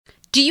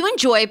Do you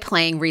enjoy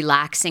playing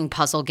relaxing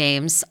puzzle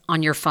games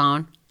on your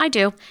phone? I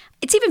do.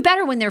 It's even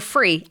better when they're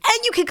free,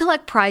 and you can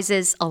collect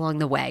prizes along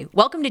the way.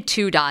 Welcome to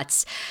Two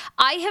Dots.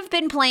 I have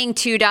been playing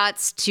Two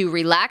Dots to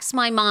relax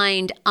my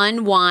mind,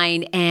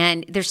 unwind,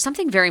 and there's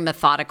something very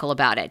methodical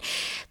about it.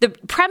 The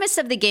premise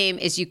of the game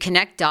is you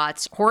connect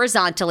dots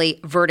horizontally,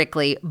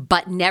 vertically,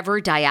 but never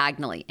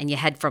diagonally, and you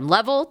head from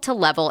level to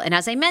level. And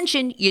as I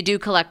mentioned, you do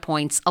collect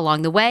points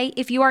along the way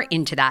if you are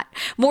into that.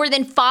 More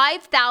than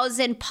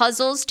 5,000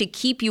 puzzles to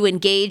keep you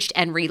engaged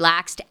and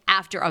relaxed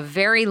after a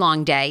very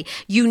long day.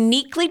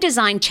 Uniquely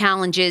designed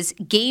challenges,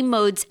 game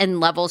modes, and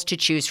levels to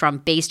choose from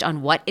based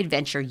on what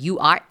adventure you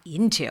are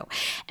into.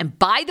 And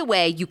by the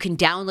way, you can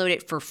download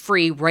it for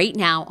free right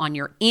now on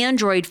your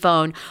Android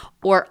phone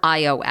or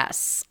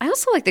iOS. I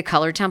also like the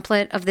color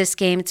template of this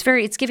game.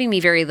 It's giving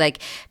me very like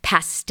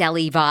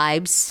pastel-y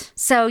vibes.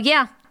 So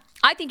yeah,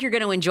 I think you're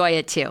going to enjoy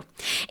it too.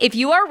 If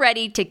you are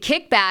ready to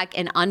kick back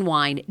and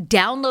unwind,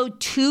 download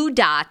Two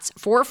Dots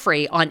for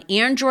free on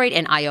Android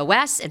and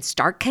iOS and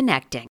start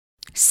connecting.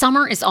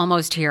 Summer is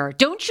almost here.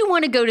 Don't you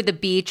want to go to the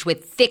beach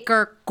with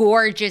thicker,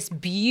 gorgeous,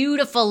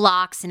 beautiful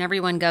locks and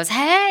everyone goes,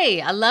 "Hey,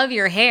 I love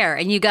your hair."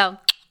 And you go,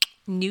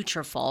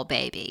 "Nutrafol,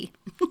 baby."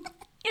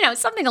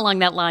 Something along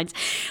that lines.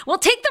 Well,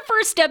 take the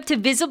first step to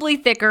visibly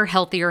thicker,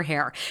 healthier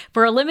hair.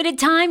 For a limited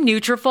time,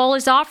 Nutrafol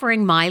is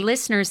offering my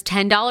listeners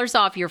 $10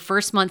 off your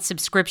first month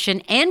subscription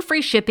and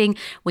free shipping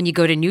when you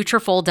go to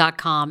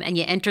Nutrafol.com and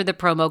you enter the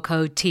promo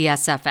code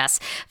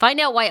TSFS. Find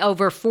out why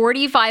over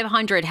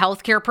 4,500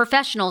 healthcare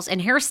professionals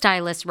and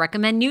hairstylists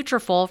recommend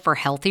Nutrafol for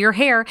healthier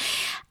hair.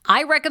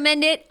 I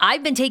recommend it.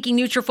 I've been taking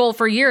Nutrafol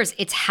for years.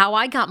 It's how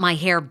I got my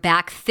hair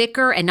back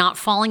thicker and not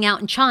falling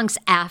out in chunks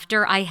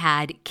after I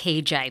had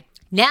KJ.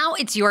 Now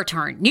it's your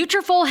turn.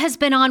 Nutrafol has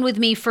been on with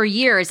me for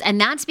years, and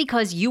that's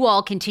because you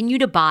all continue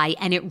to buy,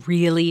 and it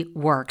really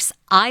works.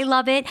 I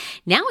love it.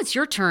 Now it's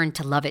your turn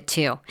to love it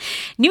too.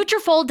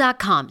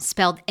 Nutrafol.com,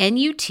 spelled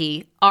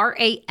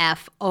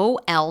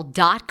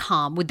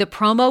Nutrafol.com with the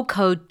promo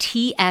code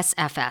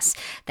TSFS.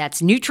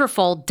 That's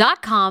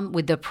Nutrafol.com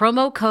with the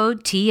promo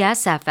code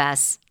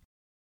TSFS.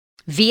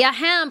 Via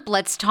Hemp,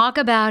 let's talk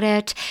about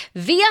it.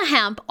 Via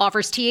Hemp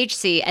offers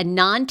THC and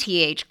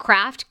non-TH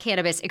craft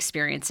cannabis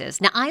experiences.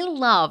 Now, I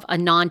love a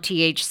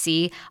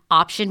non-THC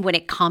option when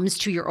it comes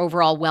to your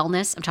overall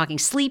wellness. I'm talking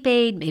sleep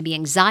aid, maybe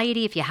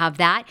anxiety if you have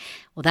that.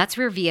 Well, that's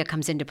where Via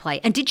comes into play.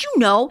 And did you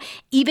know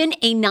even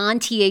a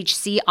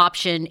non-THC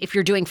option, if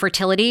you're doing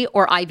fertility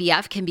or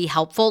IVF, can be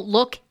helpful?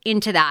 Look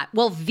into that.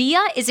 Well, Via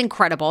is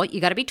incredible.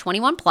 You got to be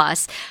 21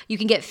 plus. You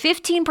can get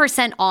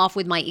 15% off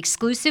with my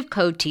exclusive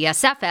code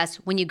TSFS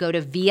when you go to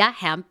Via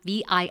Hemp,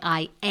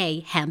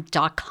 VIIA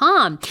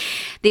hemp.com.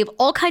 They have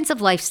all kinds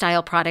of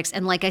lifestyle products.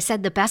 And like I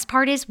said, the best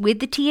part is with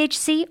the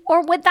THC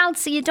or without,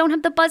 so you don't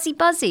have the buzzy.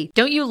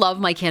 Don't you love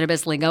my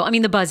cannabis lingo? I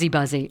mean, the buzzy.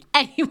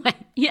 Anyway,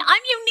 I'm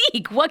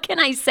unique. What can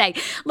I say?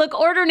 Look,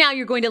 order now.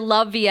 You're going to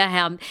love Via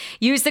Hemp.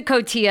 Use the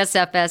code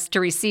TSFS to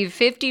receive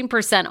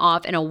 15%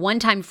 off and a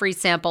one-time free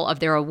sample of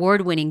their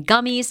award-winning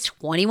gummies,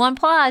 21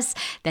 plus.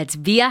 That's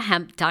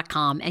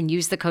viahemp.com and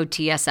use the code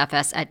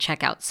TSFS at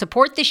checkout.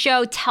 Support the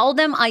show. Tell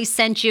them I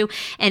sent you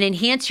and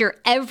enhance your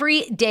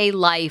everyday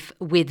life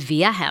with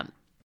Via Hemp.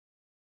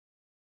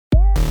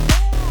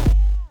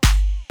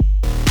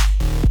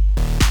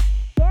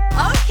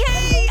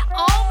 Okay,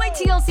 all my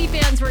TLC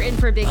fans were in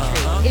for a big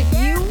treat. If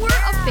you were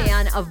a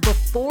fan of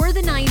Before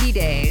the 90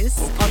 Days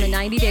on the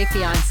 90 Day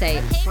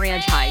Fiancé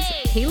franchise,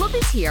 Caleb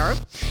is here.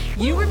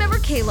 You remember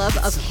Caleb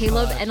of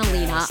Caleb and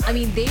Alina. I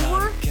mean, they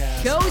were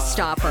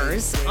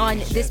showstoppers on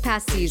this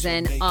past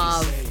season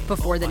of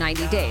Before the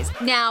 90 Days.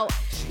 Now,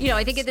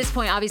 I think at this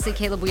point, obviously,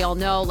 Caleb, we all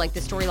know, like, the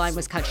storyline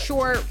was cut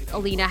short.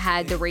 Alina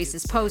had the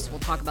racist post. We'll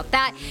talk about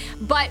that.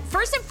 But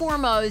first and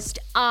foremost,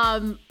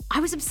 I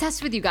was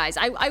obsessed with you guys.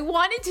 I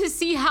wanted to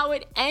see how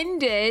it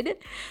ended.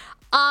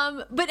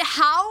 But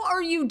how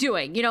are you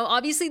doing?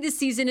 Obviously this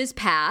season is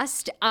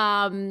past.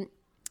 How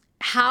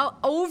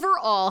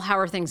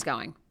are things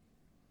going?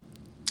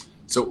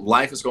 So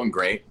life is going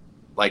great.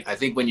 Like, I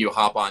think when you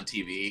hop on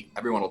TV,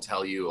 everyone will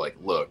tell you, like,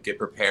 look, get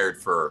prepared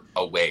for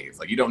a wave.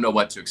 Like, you don't know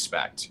what to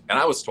expect. And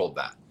I was told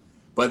that.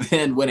 But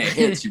then when it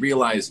hits, you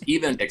realize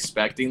even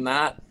expecting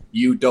that,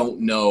 you don't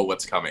know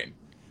what's coming.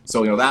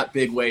 So, that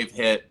big wave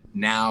hit.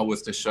 Now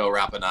with the show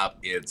wrapping up,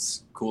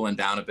 it's cooling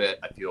down a bit.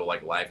 I feel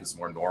like life is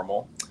more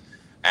normal.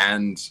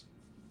 And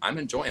I'm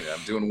enjoying it.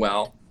 I'm doing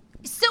well.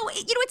 So,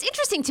 it's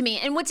interesting to me.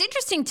 And what's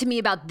interesting to me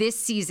about this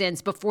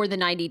season's Before the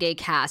 90 Day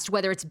cast,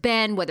 whether it's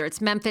Ben, whether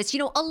it's Memphis, a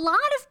lot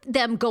of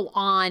them go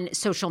on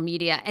social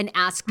media and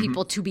ask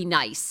people to be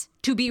nice,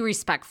 to be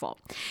respectful.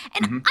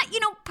 And,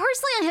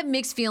 personally, I have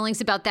mixed feelings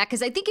about that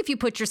because I think if you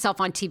put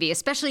yourself on TV,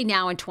 especially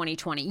now in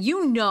 2020,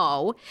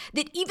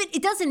 that even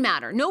it doesn't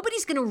matter.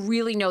 Nobody's going to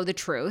really know the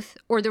truth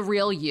or the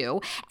real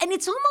you. And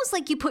it's almost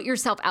like you put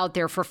yourself out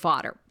there for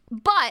fodder.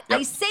 But Yep.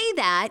 I say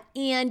that,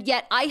 and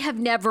yet I have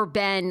never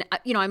been,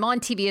 I'm on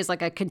TV as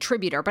like a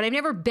contributor, but I've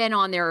never been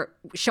on there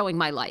showing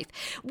my life.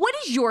 What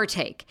is your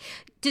take?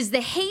 Does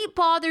the hate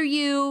bother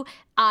you?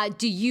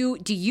 Do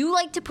you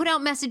like to put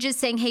out messages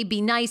saying, hey,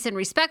 be nice and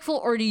respectful,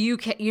 or do you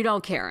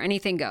don't care?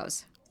 Anything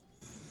goes?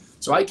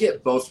 So I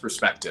get both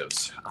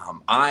perspectives.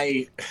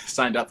 I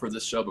signed up for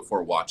this show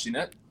before watching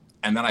it,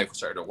 and then I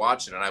started to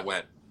watch it, and I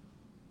went,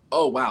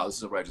 oh, wow, this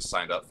is what I just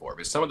signed up for.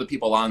 Because some of the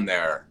people on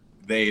there,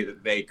 they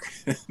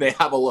they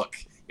have a look.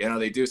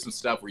 They do some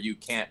stuff where you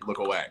can't look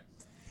away.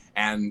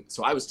 And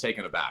so I was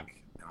taken aback.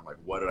 And I'm like,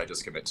 what did I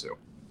just commit to?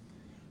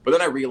 But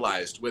then I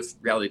realized with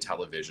reality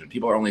television,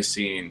 people are only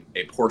seeing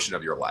a portion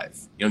of your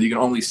life. You can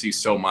only see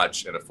so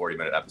much in a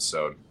 40-minute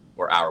episode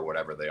or hour,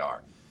 whatever they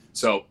are.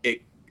 So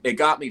it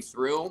got me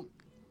through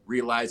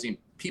realizing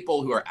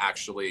people who are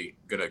actually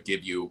going to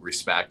give you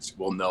respect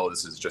will know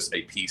this is just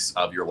a piece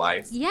of your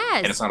life. Yes.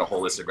 And it's not a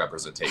holistic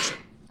representation.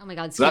 Oh my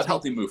God. So that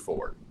helped me move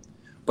forward.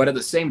 But at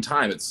the same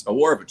time, it's a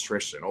war of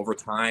attrition. Over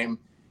time,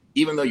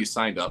 even though you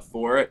signed up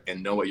for it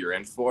and know what you're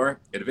in for,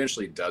 it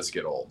eventually does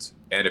get old.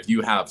 And if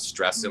you have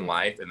stress in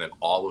life and then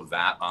all of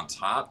that on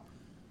top,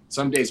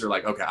 some days are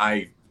like,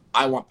 okay,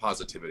 I want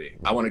positivity.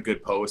 I want a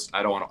good post.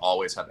 I don't want to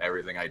always have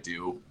everything I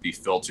do be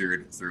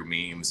filtered through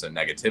memes and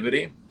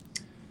negativity.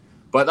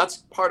 But that's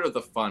part of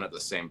the fun at the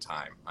same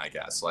time, I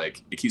guess.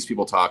 Like, it keeps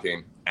people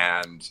talking,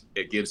 and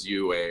it gives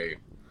you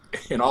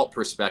an alt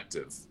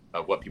perspective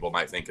of what people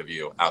might think of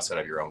you outside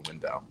of your own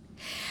window.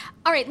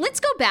 All right, let's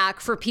go back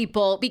for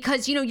people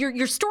because, your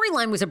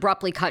storyline was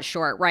abruptly cut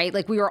short, right?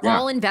 Like, we were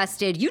all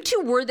invested. You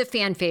two were the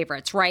fan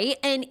favorites, right?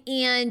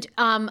 And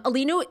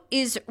Alina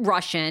is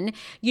Russian.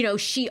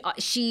 She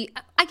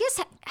I guess,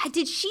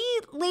 did she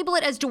label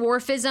it as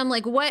dwarfism?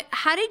 Like,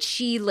 how did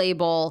she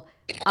label,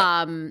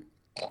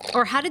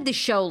 or how did the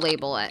show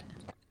label it?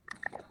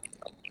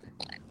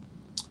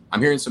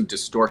 I'm hearing some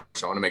distortion.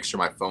 I want to make sure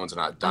my phone's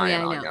not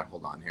dying on you.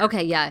 Hold on here.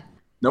 Okay, yeah.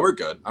 No, we're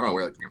good. I don't know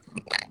where that came from.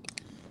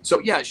 So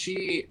yeah,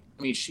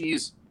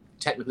 she's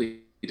technically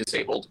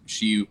disabled.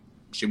 She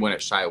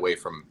wouldn't shy away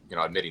from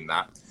admitting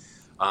that.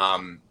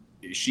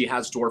 She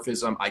has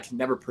dwarfism. I can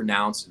never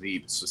pronounce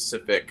the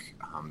specific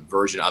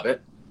version of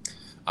it,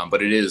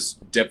 but it is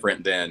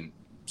different than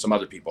some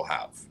other people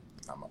have.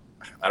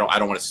 I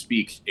don't want to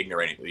speak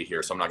ignorantly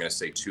here, so I'm not going to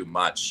say too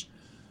much.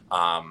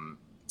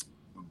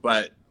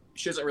 But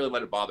she doesn't really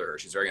let it bother her.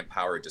 She's very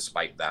empowered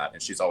despite that,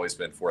 and she's always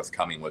been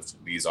forthcoming with,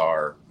 these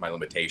are my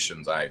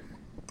limitations.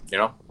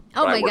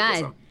 Oh my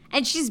God.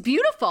 And she's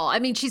beautiful.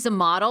 She's a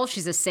model.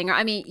 She's a singer.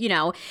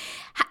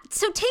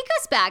 So take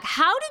us back.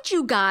 How did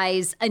you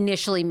guys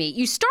initially meet?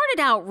 You started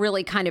out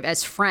really kind of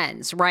as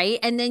friends, right?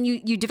 And then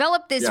you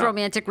developed this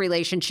romantic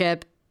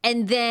relationship.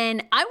 And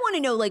then I want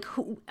to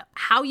know,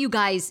 how you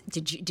guys,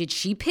 did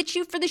she pitch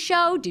you for the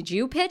show? Did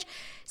you pitch?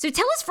 So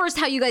tell us first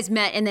how you guys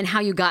met and then how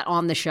you got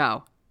on the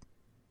show.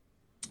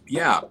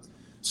 Yeah.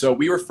 So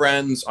we were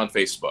friends on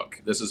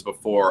Facebook. This is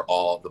before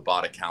all the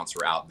bot accounts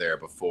were out there,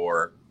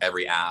 before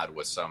every ad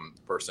was some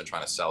person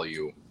trying to sell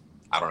you,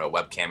 I don't know,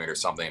 webcamming or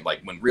something, like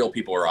when real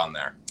people were on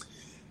there.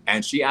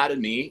 And she added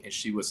me, and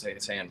she was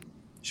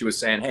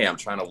saying, hey, I'm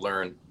trying to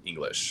learn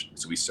English.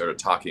 So we started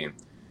talking,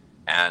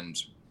 and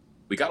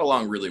we got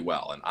along really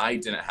well. And I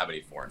didn't have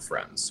any foreign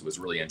friends. It was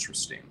really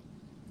interesting.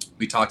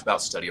 We talked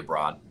about study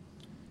abroad,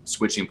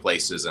 switching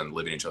places and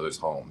living in each other's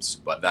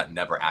homes, but that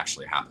never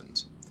actually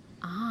happened.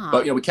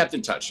 But, we kept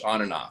in touch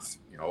on and off.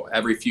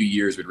 Every few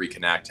years we'd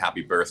reconnect,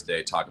 happy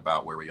birthday, talk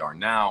about where we are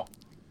now.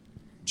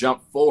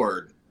 Jump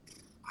forward,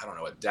 I don't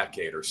know, a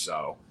decade or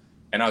so.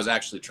 And I was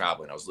actually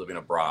traveling. I was living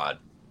abroad,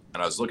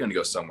 and I was looking to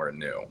go somewhere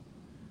new.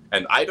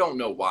 And I don't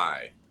know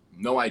why,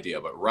 no idea,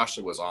 but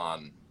Russia was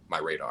on my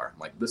radar. I'm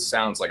like, this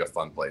sounds like a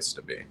fun place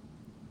to be.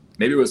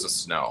 Maybe it was the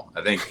snow.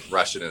 I think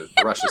Russia's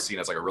seen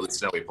as like a really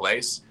snowy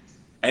place.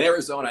 And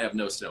Arizona, I have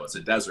no snow. It's a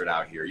desert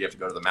out here. You have to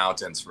go to the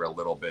mountains for a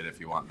little bit if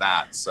you want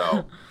that.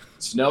 So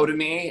snow to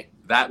me,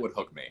 that would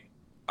hook me.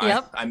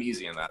 Yep. I'm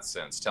easy in that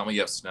sense. Tell me you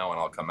have snow and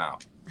I'll come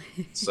out.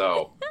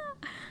 So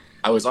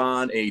I was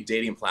on a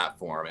dating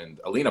platform, and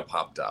Alina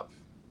popped up,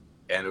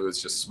 and it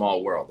was just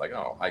small world. Like,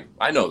 oh,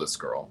 I know this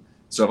girl.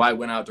 So if I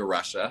went out to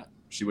Russia,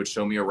 she would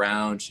show me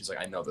around. She's like,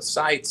 I know the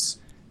sites.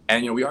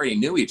 And, we already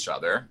knew each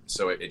other.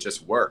 So it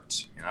just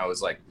worked. And I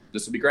was like,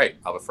 this would be great.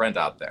 I have a friend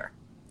out there.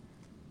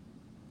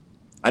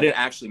 I didn't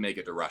actually make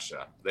it to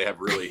Russia. They have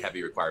really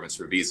heavy requirements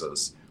for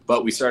visas.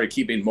 But we started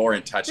keeping more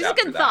in touch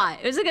after that.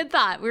 It was a good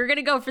thought. We were going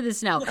to go for the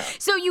snow. Yeah.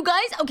 So you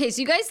guys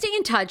stay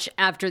in touch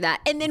after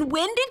that. And then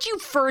when did you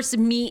first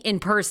meet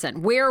in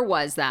person? Where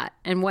was that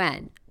and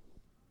when?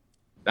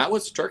 That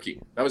was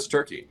Turkey.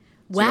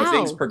 Wow. So,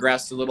 things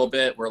progressed a little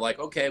bit. We're like,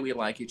 okay, we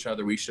like each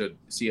other. We should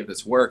see if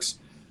this works.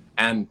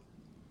 And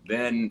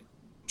then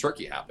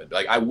Turkey happened.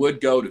 Like, I would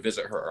go to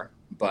visit her,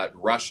 but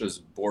Russia's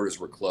borders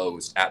were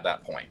closed at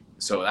that point.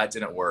 So that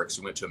didn't work.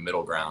 So we went to a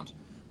middle ground,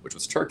 which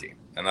was Turkey.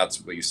 And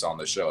that's what you saw on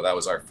the show. That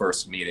was our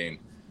first meeting.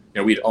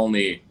 We'd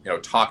only,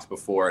 talked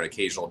before, an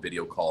occasional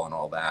video call and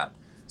all that.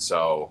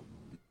 So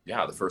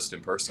yeah, the first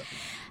in person.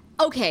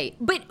 Okay,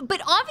 but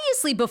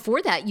obviously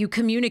before that you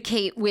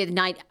communicate with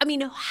Night. I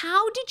mean,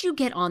 how did you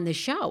get on the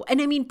show?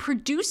 And I mean,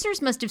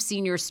 producers must have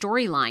seen your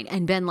storyline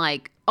and been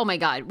like, "Oh my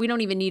God, we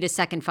don't even need a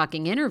second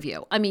fucking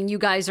interview." I mean, you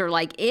guys are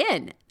like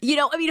in.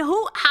 I mean,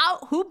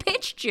 who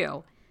pitched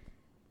you?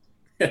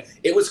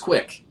 It was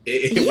quick.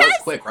 It Yes! was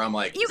quick where I'm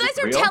like, You is guys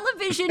it are real?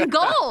 television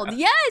gold.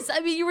 Yes,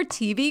 I mean, you were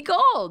TV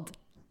gold.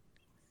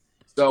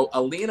 So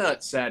Alina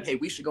said, "Hey,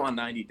 we should go on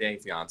 90 Day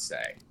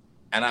Fiance."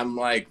 And I'm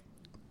like,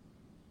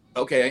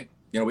 okay,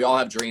 we all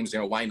have dreams,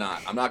 why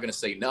not? I'm not going to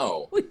say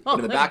no. But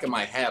in the back of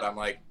my head, I'm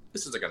like,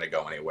 this isn't going to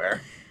go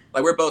anywhere.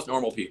 Like, we're both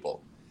normal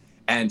people.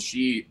 And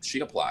she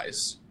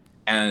applies,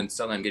 and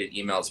suddenly I'm getting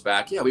emails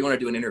back. Yeah, we want to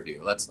do an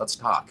interview. Let's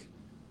talk.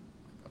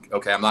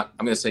 Okay, I'm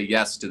going to say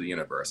yes to the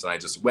universe. And I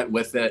just went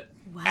with it.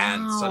 Wow.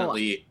 And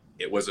suddenly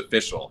it was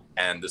official,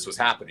 and this was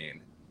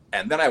happening.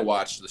 And then I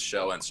watched the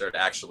show and started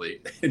to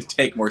actually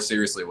take more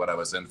seriously what I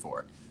was in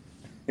for.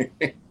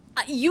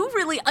 You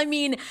really, I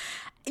mean,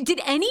 did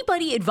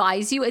anybody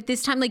advise you at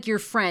this time, like your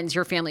friends,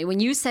 your family, when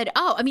you said,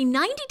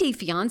 90 Day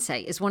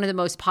Fiance is one of the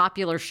most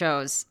popular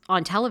shows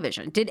on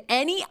television? Did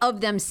any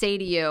of them say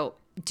to you,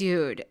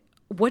 dude,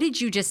 what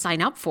did you just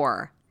sign up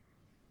for?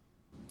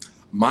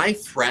 My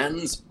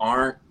friends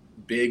aren't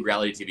big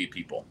reality TV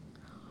people.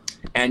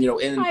 And, you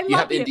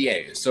have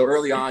NDAs. So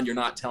early on, you're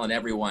not telling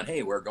everyone,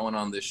 hey, we're going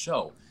on this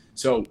show.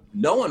 So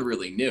no one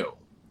really knew.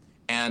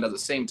 And at the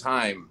same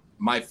time,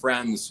 my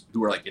friends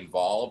who were like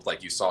involved,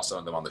 like you saw some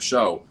of them on the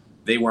show,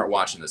 they weren't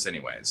watching this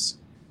anyways.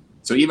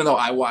 So even though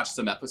I watched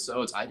some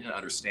episodes, I didn't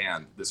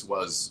understand this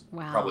was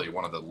probably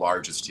one of the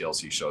largest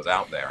TLC shows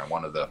out there and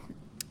one of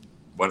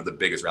the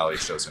biggest reality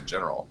shows in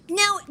general.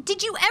 Now,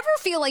 did you ever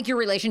feel like your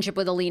relationship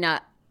with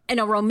Alina in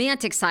a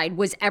romantic side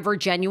was ever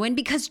genuine?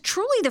 Because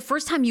truly the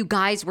first time you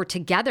guys were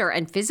together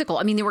and physical,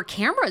 I mean, there were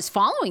cameras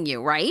following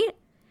you, right?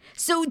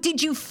 So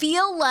did you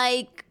feel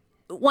like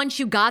once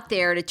you got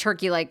there to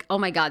Turkey, like, oh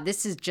my God,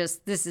 this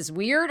is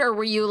weird? Or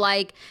were you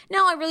like,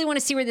 no, I really want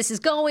to see where this is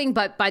going,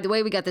 but by the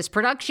way, we got this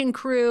production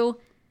crew.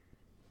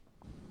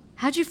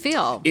 How'd you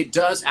feel? It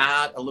does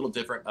add a little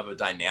different of a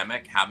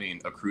dynamic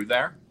having a crew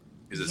there.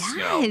 Because it's,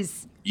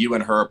 Yes. You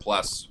and her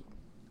plus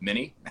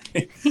Minnie.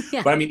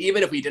 Yeah. But I mean,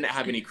 even if we didn't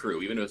have any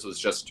crew, even if it was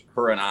just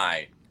her and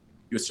I,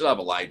 you would still have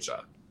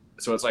Elijah.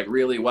 So it's like,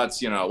 really,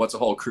 what's a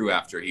whole crew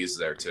after he's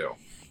there too?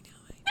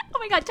 Oh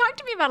my God, talk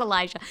to me about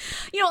Elijah.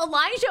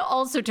 Elijah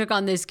also took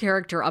on this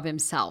character of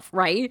himself,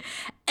 right?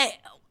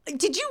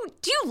 Do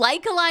you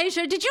like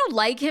Elijah? Did you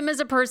like him as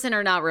a person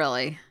or not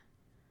really?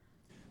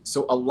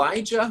 So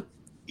Elijah,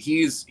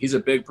 he's a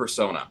big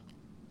persona.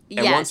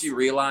 And Yes. once you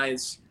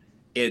realize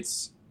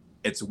it's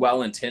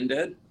well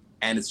intended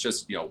and it's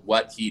just,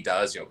 what he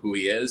does, who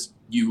he is,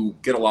 you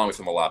get along with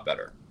him a lot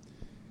better.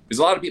 Because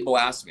a lot of people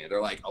ask me,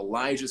 they're like,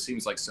 Elijah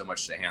seems like so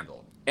much to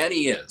handle. And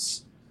he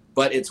is.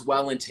 But it's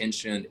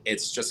well-intentioned.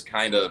 It's just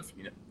kind of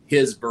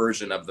his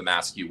version of the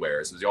mask he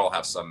wears. Because you all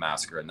have some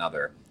mask or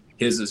another.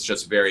 His is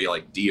just very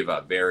like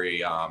diva,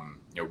 very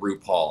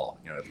RuPaul,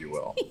 if you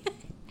will.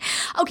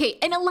 Okay,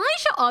 and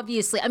Elijah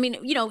obviously, I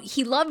mean,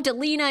 he loved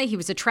Alina. He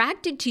was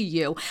attracted to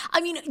you.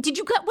 I mean,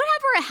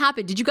 whatever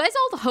happened? Did you guys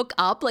all hook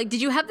up? Like,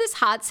 did you have this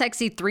hot,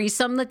 sexy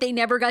threesome that they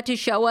never got to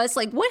show us?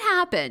 Like, what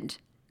happened?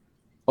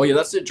 Oh yeah,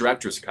 that's the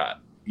director's cut.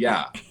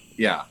 Yeah.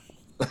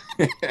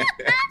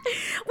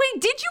 Wait,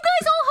 did you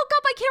guys all hook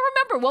up? I can't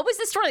remember. What was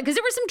the story? Because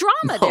there was some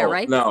drama there,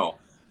 right? No,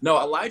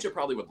 Elijah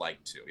probably would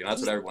like to.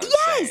 That's what everyone is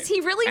saying. Yes,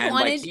 he really and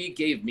wanted. Like, he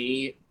gave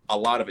me a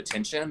lot of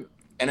attention,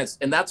 and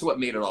that's what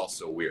made it all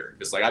so weird.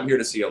 It's like, I'm here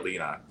to see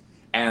Alina,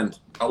 and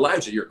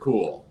Elijah, you're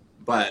cool,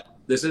 but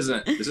this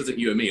isn't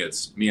you and me.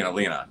 It's me and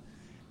Alina,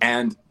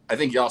 and I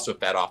think he also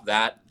fed off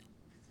that.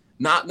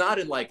 Not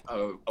in like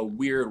a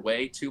weird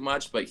way too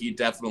much, but he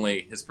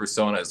definitely, his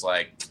persona is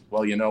like,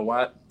 well, you know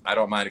what? I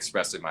don't mind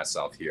expressing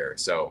myself here.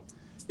 So,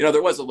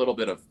 there was a little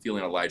bit of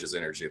feeling Elijah's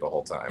energy the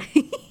whole time.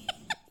 He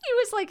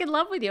was like in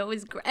love with you.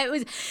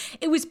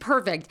 It was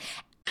perfect.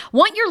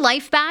 Want your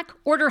life back?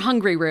 Order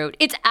Hungry Root.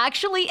 It's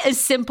actually as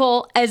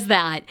simple as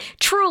that.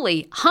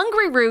 Truly,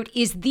 Hungry Root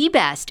is the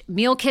best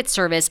meal kit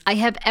service I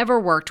have ever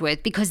worked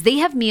with because they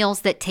have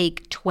meals that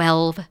take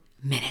 12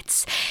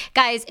 minutes.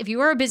 Guys, if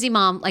you are a busy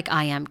mom like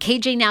I am,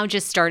 KJ now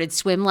just started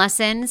swim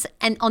lessons.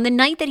 And on the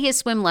night that he has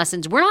swim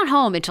lessons, we're not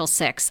home until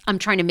 6. I'm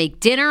trying to make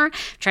dinner,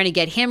 trying to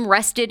get him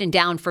rested and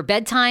down for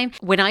bedtime.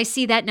 When I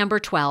see that number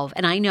 12,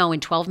 and I know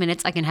in 12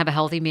 minutes I can have a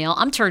healthy meal,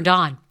 I'm turned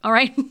on. All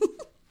right.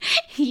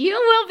 You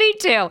will be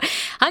too.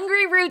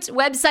 Hungry Root's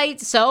website,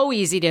 so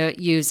easy to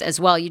use as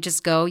well. You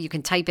just go, you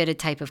can type in a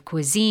type of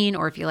cuisine,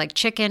 or if you like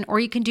chicken, or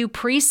you can do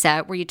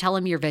preset where you tell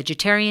them you're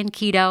vegetarian,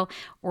 keto,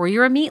 or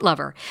you're a meat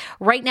lover.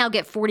 Right now,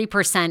 get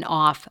 40%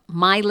 off.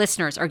 My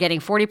listeners are getting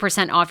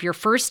 40% off your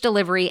first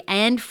delivery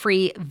and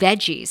free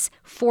veggies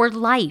for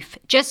life.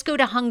 Just go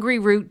to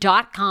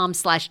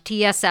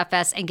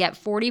hungryroot.com/TSFS and get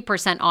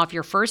 40% off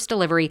your first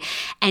delivery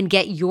and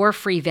get your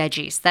free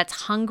veggies.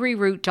 That's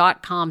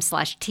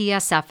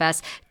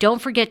hungryroot.com/TSFS.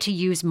 Don't forget to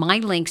use my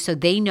link so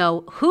they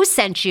know who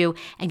sent you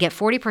and get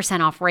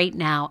 40% off right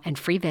now and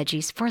free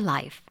veggies for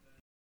life.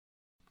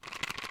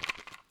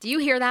 Do you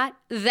hear that?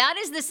 That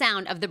is the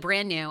sound of the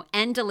brand new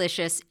and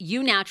delicious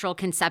Eu Natural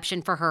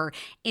Conception for Her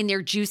in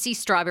their juicy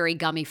strawberry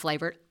gummy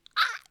flavored.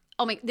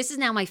 Oh my, this is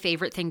now my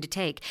favorite thing to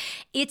take.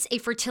 It's a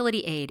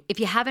fertility aid. If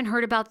you haven't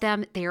heard about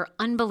them, they are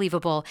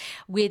unbelievable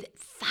with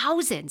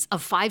thousands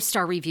of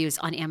 5-star reviews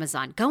on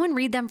Amazon. Go and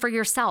read them for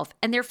yourself.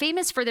 And they're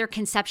famous for their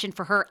Conception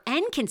for Her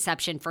and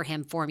Conception for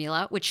Him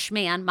formula, which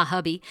Schman, my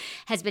hubby,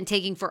 has been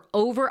taking for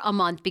over a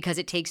month because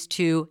it takes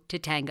two to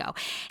tango.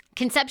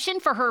 Conception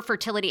for Her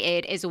fertility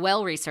aid is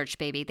well-researched,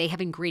 baby. They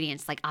have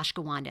ingredients like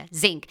ashwagandha,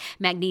 zinc,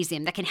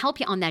 magnesium that can help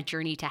you on that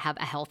journey to have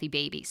a healthy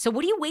baby. So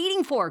what are you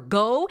waiting for?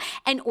 Go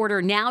and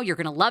order now. You're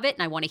going to love it,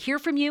 and I want to hear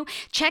from you.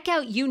 Check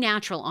out Eu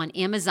Natural on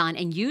Amazon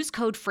and use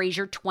code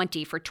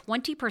Fraser20 for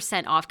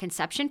 20% off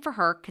Conception for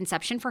Her,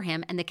 Conception for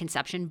Him, and the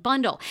Conception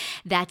Bundle.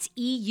 That's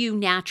EU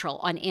Natural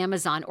on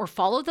Amazon, or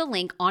follow the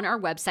link on our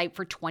website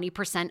for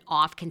 20%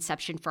 off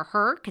Conception for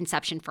Her,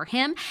 Conception for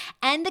Him,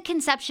 and the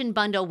Conception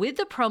Bundle with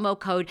the promo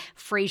code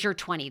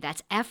Fraser20.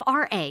 That's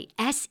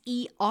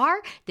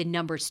Fraser, the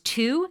numbers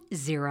 20.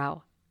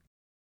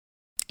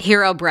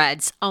 Hero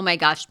breads. Oh my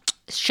gosh.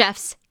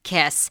 Chef's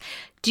kiss.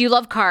 Do you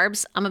love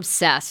carbs? I'm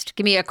obsessed.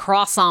 Give me a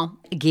croissant.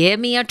 Give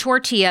me a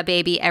tortilla,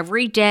 baby,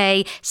 every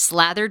day,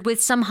 slathered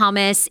with some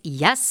hummus.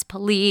 Yes,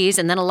 please.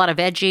 And then a lot of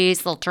veggies, a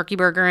little turkey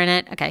burger in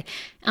it. Okay.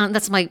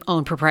 That's my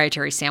own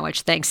proprietary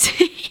sandwich. Thanks.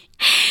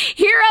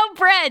 Hero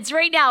breads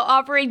right now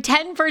offering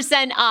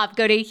 10% off.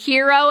 Go to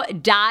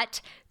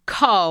hero.co.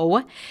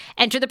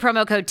 Enter the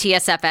promo code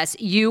TSFS.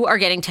 You are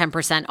getting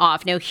 10%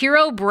 off. Now,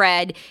 Hero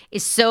bread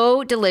is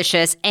so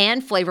delicious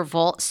and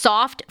flavorful,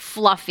 soft,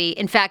 fluffy.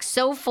 In fact,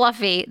 so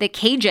fluffy that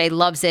KJ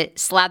loves it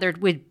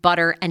slathered with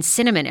butter and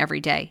cinnamon every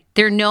day.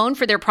 They're known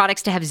for their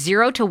products to have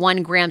 0 to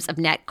 1 grams of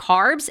net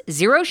carbs,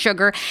 0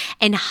 sugar,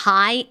 and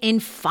high in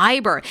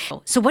fiber.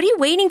 So what are you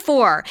waiting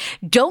for?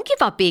 Don't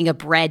give up being a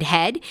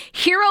breadhead.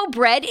 Hero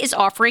Bread is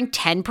offering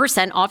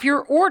 10% off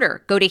your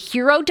order. Go to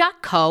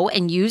hero.co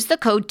and use the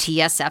code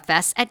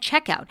TSFS at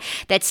checkout.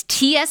 That's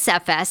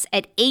TSFS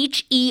at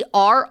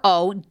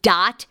HERO.CO.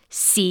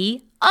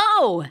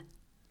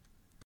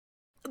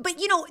 But,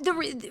 you know,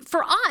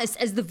 for us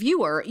as the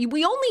viewer,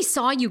 we only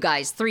saw you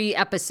guys 3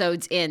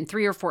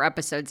 or 4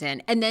 episodes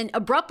in, and then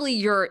abruptly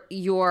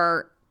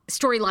your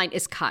storyline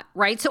is cut,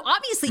 right? So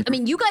obviously, I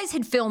mean, you guys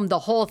had filmed the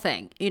whole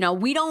thing. You know,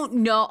 we don't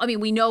know. I mean,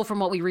 we know from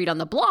what we read on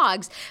the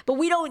blogs, but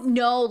we don't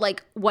know,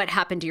 like, what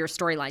happened to your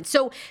storyline.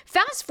 So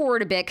fast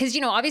forward a bit, because,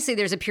 you know, obviously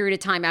there's a period of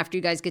time after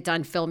you guys get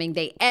done filming.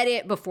 They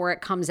edit before it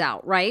comes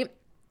out, right?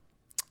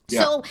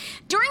 Yeah. So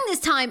during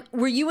this time,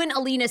 were you and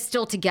Alina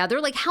still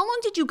together? Like, how long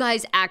did you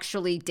guys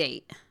actually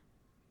date?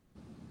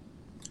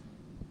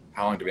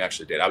 How long did we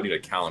actually date? I would need a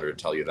calendar to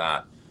tell you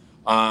that.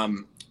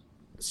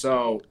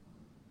 So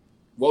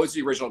what was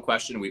the original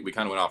question? We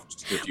kind of went off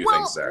to a few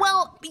things there.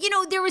 Well, you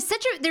know, there's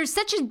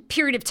such a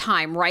period of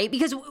time, right?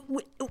 Because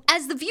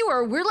as the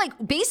viewer, we're like,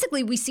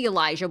 basically we see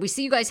Elijah, we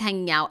see you guys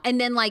hanging out,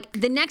 and then like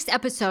the next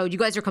episode, you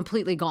guys are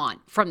completely gone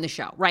from the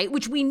show, right?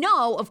 Which we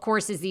know, of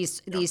course, is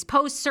these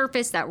posts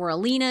surface that were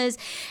Alina's,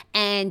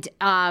 and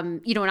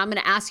you know, and I'm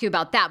going to ask you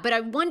about that. But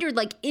I wondered,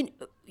 like, in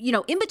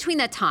between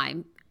that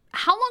time,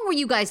 how long were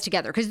you guys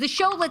together? Because the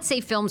show, let's say,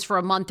 films for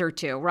a month or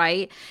 2,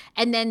 right?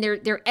 And then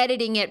they're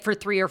editing it for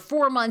 3 or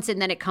 4 months, and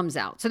then it comes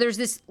out. So there's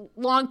this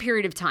long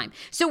period of time.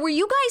 So were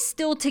you guys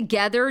still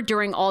together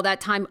during all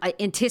that time,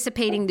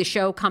 anticipating the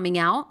show coming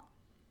out?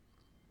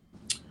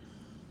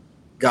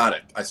 Got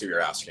it. I see what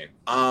you're asking.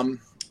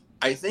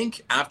 I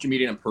think after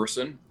meeting in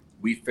person,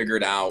 we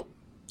figured out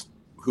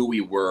who we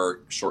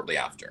were shortly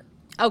after.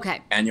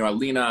 Okay. And, you know,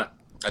 Alina,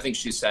 I think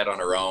she said on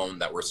her own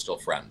that we're still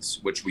friends,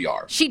 which we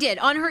are. She did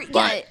on her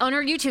on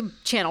her YouTube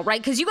channel,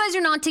 right? Because you guys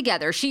are not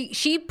together.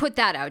 She put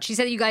that out. She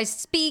said you guys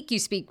speak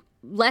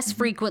less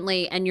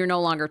frequently, and you're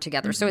no longer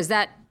together. So is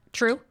that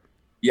true?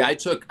 Yeah, I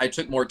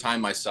took more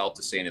time myself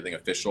to say anything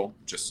official,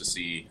 just to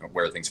see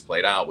where things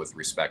played out with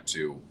respect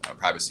to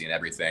privacy and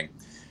everything.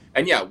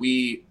 And yeah,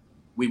 we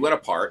went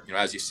apart, you know,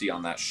 as you see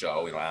on that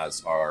show, you know,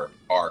 as our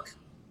arc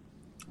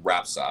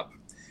wraps up.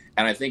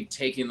 And I think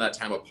taking that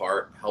time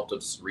apart helped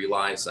us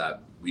realize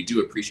that we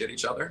do appreciate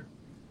each other,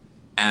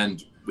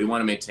 and we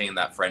want to maintain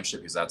that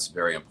friendship because that's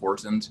very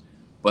important,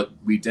 but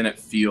we didn't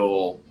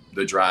feel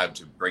the drive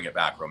to bring it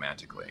back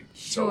romantically.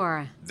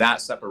 Sure. So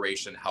that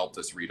separation helped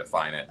us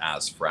redefine it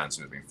as friends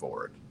moving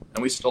forward.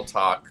 And we still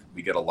talk,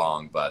 we get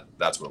along, but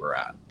that's where we're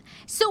at.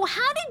 So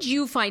how did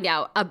you find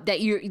out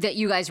that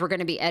you guys were going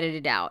to be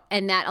edited out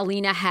and that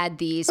Alina had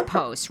these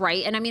posts,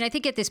 right? And I mean, I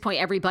think at this point,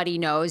 everybody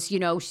knows, you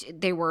know,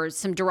 there were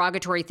some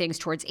derogatory things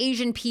towards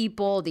Asian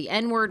people. The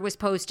N-word was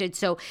posted.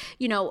 So,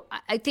 you know,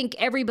 I think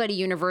everybody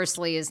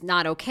universally is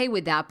not okay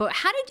with that. But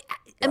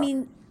I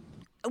mean,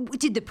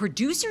 did the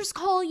producers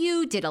call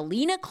you? Did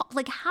Alina call?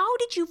 Like, how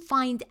did you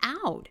find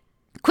out?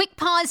 Quick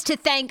pause to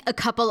thank a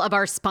couple of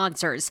our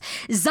sponsors.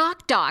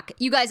 ZocDoc.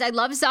 You guys, I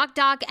love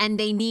ZocDoc and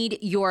they need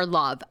your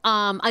love.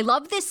 I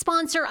love this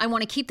sponsor. I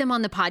want to keep them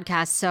on the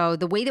podcast. So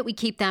the way that we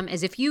keep them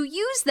is if you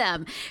use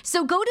them.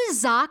 So go to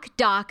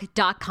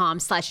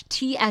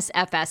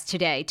ZocDoc.com/TSFS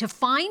today to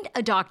find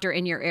a doctor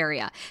in your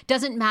area.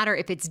 Doesn't matter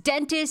if it's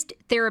dentist,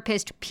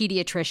 therapist,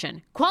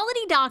 pediatrician.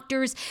 Quality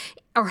doctors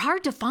are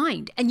hard to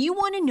find, and you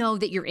want to know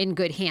that you're in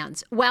good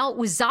hands. Well,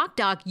 with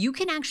ZocDoc, you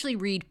can actually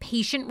read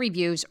patient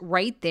reviews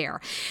right there.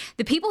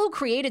 The people who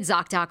created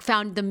ZocDoc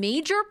found the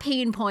major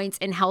pain points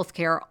in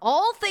healthcare,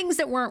 all things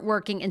that weren't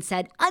working, and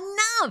said,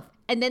 enough.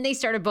 And then they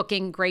started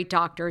booking great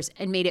doctors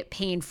and made it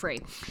pain-free.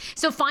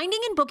 So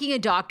finding and booking a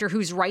doctor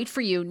who's right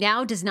for you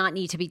now does not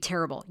need to be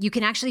terrible. You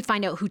can actually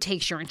find out who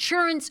takes your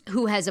insurance,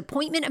 who has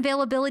appointment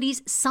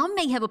availabilities. Some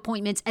may have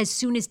appointments as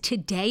soon as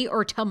today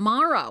or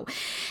tomorrow.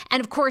 And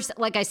of course,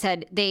 like I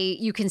said,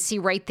 you can see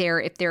right there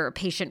if there are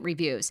patient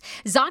reviews.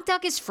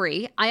 ZocDoc is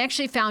free. I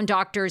actually found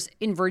doctors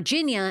in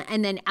Virginia,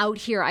 and then out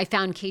here I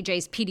found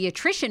KJ's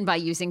pediatrician by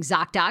using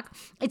ZocDoc.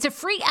 It's a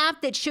free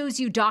app that shows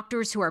you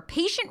doctors who are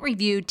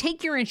patient-reviewed,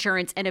 take your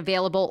insurance, and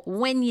available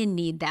when you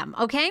need them,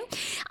 okay?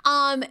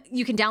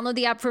 You can download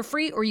the app for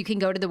free, or you can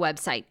go to the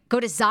website. Go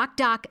to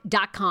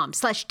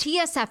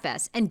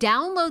ZocDoc.com/TSFS and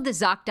download the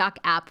ZocDoc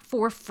app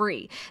for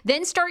free.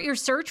 Then start your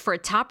search for a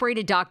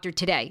top-rated doctor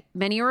today.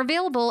 Many are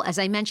available, as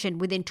I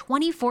mentioned, within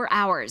 24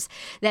 hours.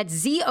 That's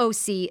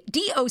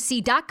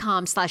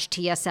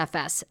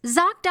ZocDoc.com/TSFS.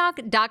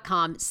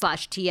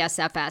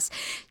 ZocDoc.com/TSFS.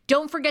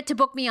 Don't forget to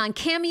book me on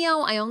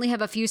Cameo. I only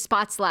have a few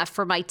spots left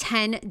for my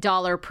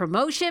 $10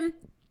 promotion.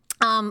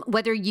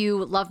 Whether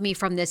you love me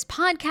from this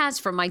podcast,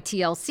 from my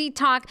TLC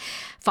talk,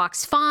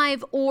 Fox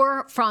 5,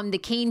 or from the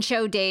Kane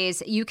Show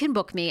days, you can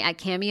book me at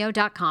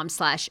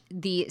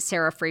cameo.com/The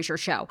Sarah Fraser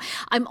Show.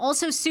 I'm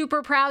also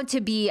super proud to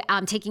be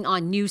taking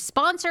on new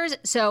sponsors.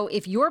 So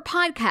if your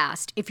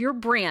podcast, if your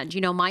brand,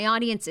 my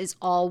audience is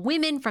all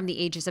women from the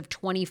ages of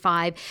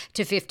 25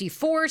 to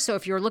 54. So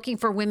if you're looking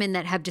for women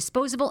that have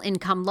disposable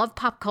income, love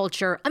pop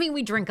culture,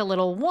 we drink a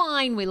little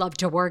wine, we love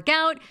to work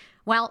out.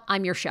 Well,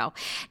 I'm your show.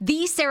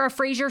 The Sarah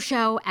Fraser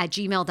Show at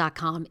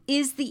gmail.com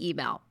is the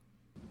email.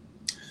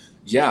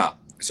 Yeah.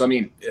 So,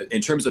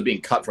 in terms of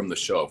being cut from the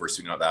show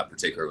versus that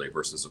particularly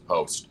versus a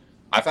post,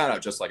 I found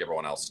out just like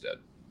everyone else did.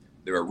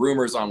 There were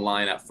rumors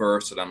online at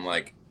first, and I'm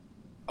like,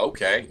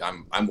 okay,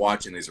 I'm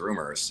watching these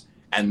rumors.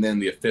 And then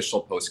the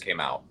official post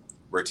came out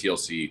where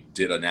TLC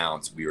did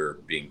announce we were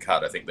being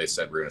cut. I think they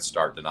said we're going to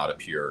start to not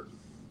appear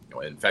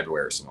in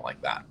February or something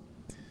like that.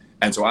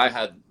 And so I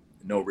had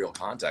no real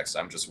context.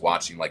 I'm just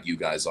watching like you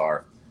guys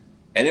are.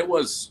 And it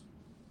was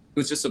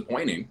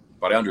disappointing,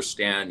 but I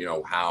understand,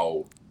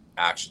 how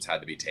actions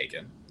had to be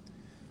taken.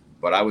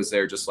 But I was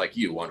there just like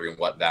you, wondering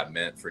what that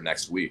meant for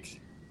next week.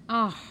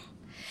 Oh,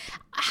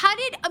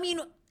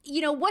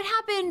 what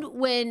happened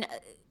when,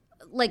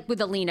 like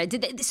with Alina,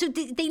 did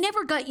they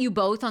never got you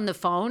both on the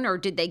phone, or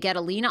did they get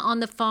Alina on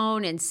the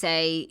phone and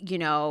say,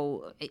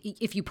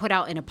 if you put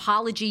out an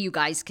apology, you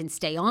guys can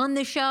stay on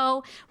the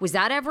show? Was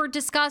that ever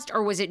discussed,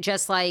 or was it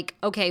just like,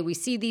 okay, we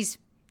see these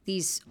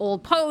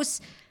old posts,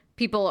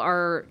 people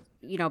are,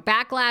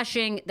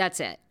 backlashing,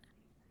 that's it?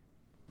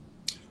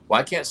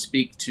 Well, I can't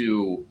speak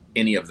to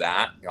any of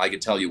that. I can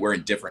tell you we're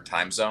in different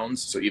time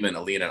zones. So even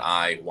Alina and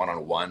I,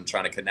 one-on-one,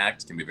 trying to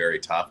connect can be very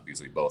tough because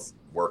we both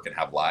work and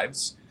have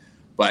lives.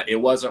 But it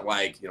wasn't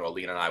like,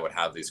 Alina and I would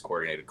have these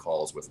coordinated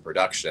calls with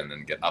production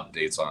and get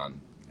updates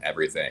on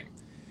everything.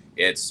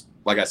 It's,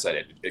 like I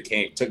said,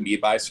 it took me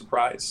by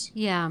surprise.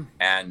 Yeah.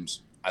 And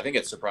I think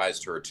it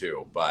surprised her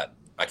too, but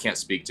I can't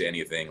speak to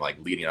anything like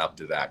leading up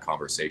to that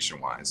conversation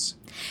wise.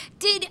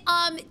 Did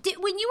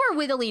when you were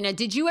with Alina,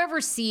 did you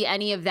ever see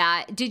any of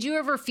that? Did you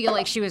ever feel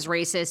like she was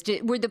racist?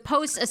 Were the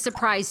posts a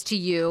surprise to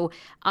you,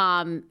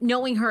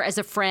 knowing her as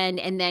a friend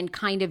and then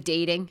kind of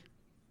dating?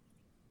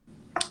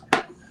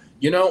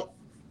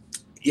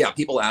 Yeah,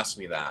 people ask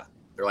me that.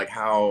 They're like,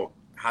 how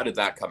did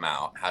that come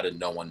out? How did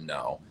no one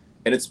know?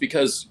 And it's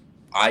because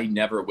I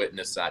never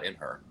witnessed that in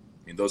her.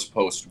 Those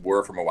posts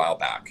were from a while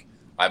back.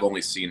 I've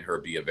only seen her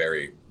be a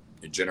very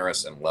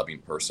generous and loving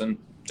person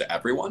to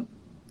everyone.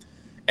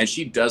 And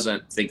she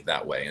doesn't think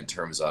that way in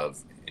terms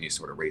of any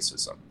sort of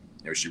racism.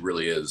 She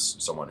really is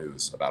someone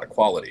who's about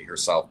equality,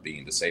 herself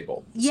being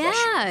disabled. Yeah,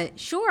 especially.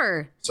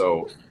 Sure.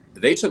 So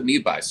they took me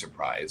by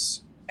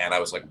surprise. And I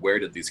was like, where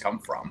did these come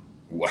from?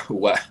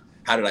 What?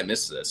 How did I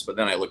miss this? But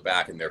then I look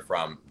back and they're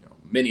from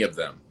many of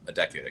them a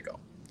decade ago.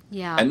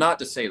 Yeah. And not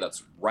to say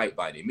that's right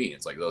by any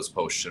means. Like those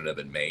posts shouldn't have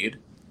been made.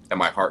 And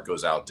my heart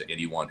goes out to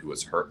anyone who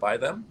was hurt by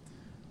them.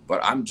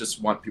 But I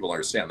just want people to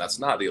understand that's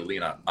not the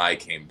Alina I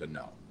came to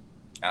know.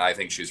 And I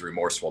think she's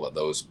remorseful that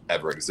those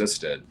ever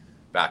existed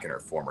back in her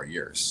former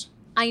years.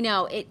 I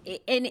know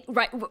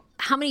right.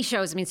 How many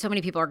shows? So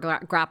many people are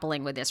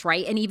grappling with this,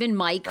 right? And even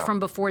Mike from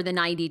before the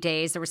 90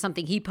 days, there was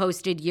something he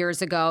posted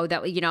years ago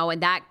that,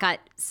 and that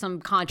got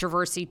some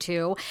controversy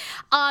too.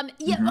 How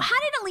did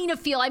Alina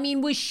feel?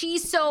 Was she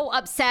so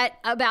upset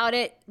about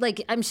it?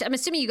 Like, I'm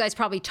assuming you guys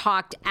probably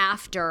talked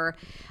after.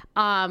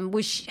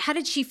 How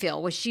did she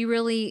feel? Was she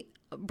really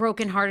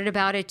brokenhearted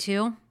about it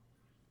too?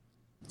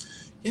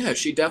 Yeah,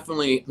 she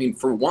definitely, I mean,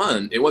 for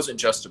one, it wasn't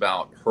just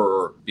about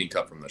her being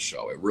cut from the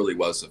show. It really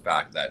was the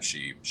fact that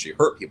she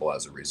hurt people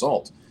as a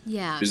result.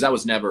 Yeah. Because that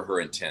was never her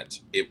intent.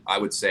 I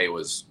would say it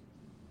was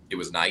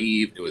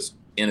naive, it was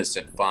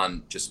innocent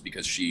fun, just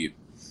because she,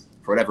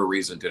 for whatever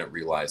reason, didn't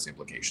realize the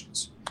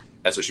implications.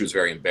 And so she was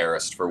very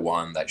embarrassed, for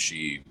one, that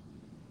she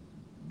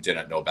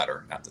didn't know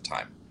better at the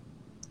time.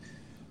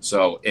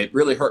 So it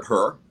really hurt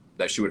her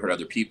that she would hurt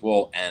other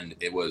people, and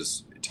it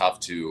was tough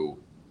to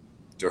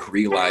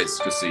realize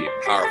just the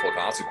powerful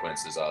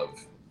consequences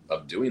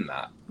of doing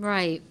that.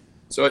 Right.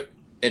 So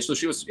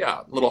she was,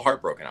 a little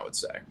heartbroken, I would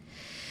say.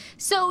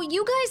 So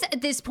you guys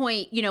at this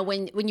point,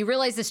 when you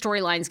realize the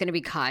storyline is going to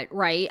be cut,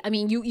 right? I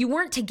mean, you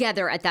weren't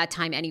together at that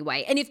time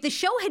anyway. And if the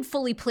show had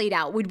fully played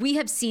out, would we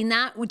have seen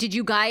that? Did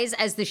you guys,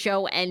 as the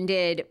show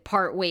ended,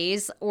 part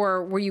ways,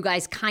 or were you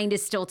guys kind of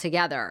still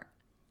together?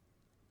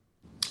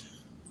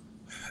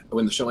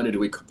 When the show ended, did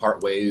we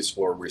part ways,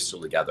 or were we still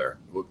together?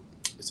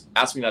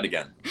 Ask me that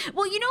again.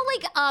 Well,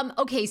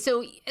 okay,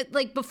 so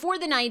like before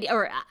the 90,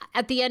 or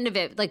at the end of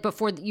it, like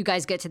before you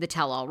guys get to the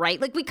tell-all, right?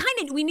 Like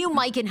we knew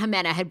Mike and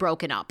Jimena had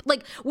broken up.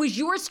 Like, was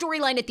your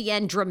storyline at the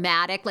end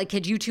dramatic? Like,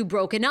 had you two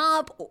broken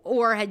up,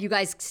 or had you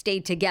guys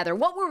stayed together?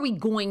 What were we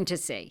going to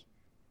see?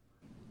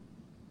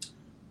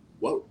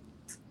 Whoa.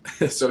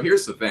 So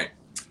here's the thing.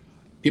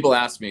 People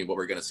ask me what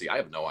we're going to see. I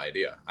have no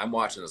idea. I'm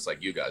watching this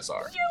like you guys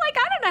are. You're like,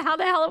 I don't know how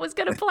the hell it was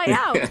going to play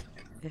out.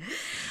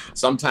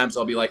 Sometimes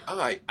I'll be like, oh,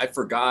 I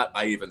forgot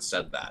I even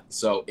said that.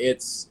 So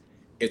it's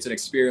an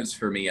experience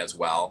for me as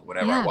well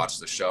whenever I watch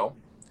the show.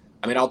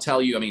 I mean, I'll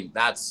tell you,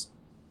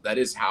 that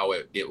is how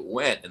it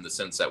went, in the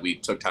sense that we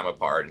took time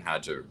apart and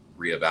had to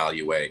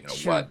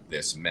reevaluate, what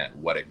this meant,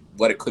 what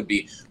it could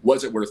be.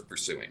 Was it worth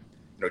pursuing?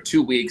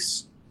 2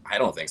 weeks, I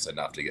don't think is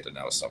enough to get to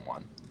know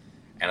someone.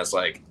 And it's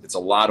like, it's a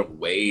lot of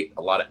weight,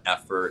 a lot of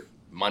effort,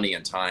 money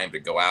and time to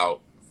go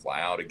out,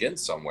 fly out again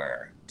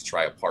somewhere to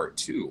try a part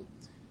 2.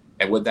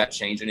 And would that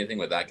change anything?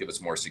 Would that give us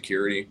more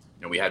security?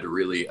 We had to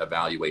really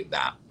evaluate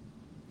that.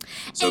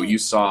 So you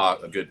saw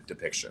a good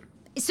depiction.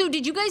 So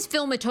did you guys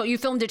film you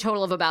filmed a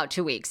total of about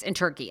 2 weeks in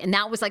Turkey, and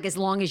that was like as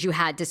long as you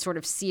had to sort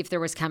of see if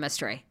there was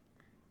chemistry?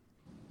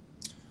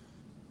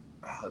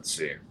 Let's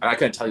see. I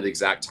couldn't tell you the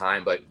exact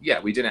time, but yeah,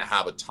 we didn't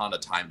have a ton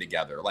of time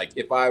together. Like,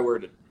 if I were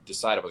to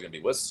decide if I was going to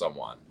be with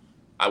someone,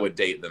 I would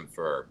date them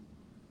for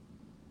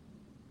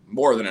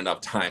more than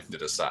enough time to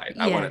decide.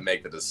 I wouldn't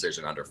make the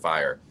decision under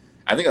fire.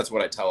 I think that's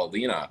what I tell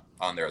Alina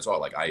on there as well.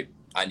 Like,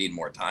 I need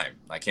more time.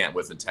 I can't,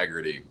 with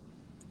integrity,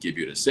 give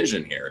you a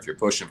decision here. If you're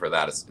pushing for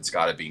that, it's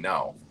got to be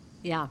no.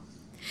 Yeah.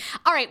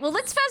 All right. Well,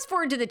 let's fast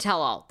forward to the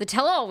tell-all. The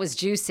tell-all was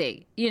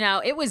juicy.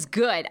 It was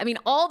good. I mean,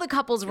 all the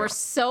couples were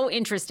so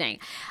interesting.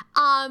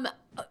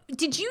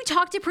 Did you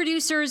talk to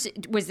producers?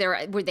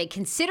 Were they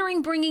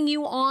considering bringing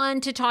you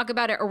on to talk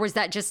about it, or was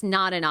that just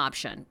not an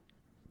option?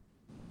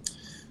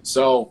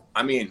 So,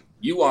 I mean,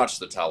 you watched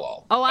the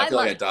tell-all. Oh, I feel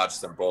like I dodged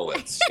some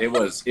bullets. It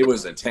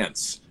was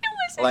intense.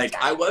 Like,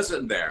 I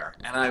wasn't there,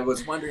 and I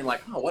was wondering,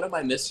 like, oh, what am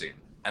I missing?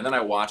 And then I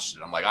watched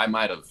it. I'm like, I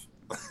might have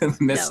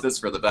missed this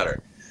for the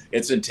better.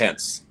 It's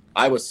intense.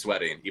 I was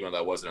sweating, even though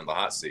I wasn't in the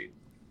hot seat.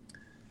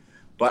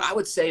 But I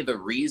would say the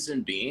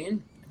reason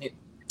being,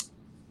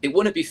 it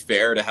wouldn't be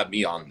fair to have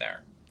me on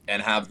there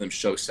and have them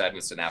show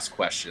segments and ask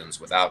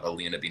questions without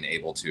Alina being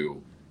able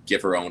to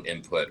give her own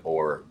input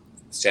or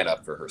stand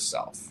up for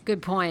herself.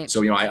 Good point.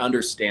 So, I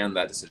understand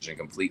that decision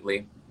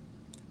completely.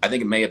 I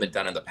think it may have been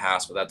done in the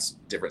past, but that's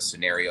different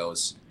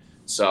scenarios.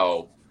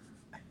 So,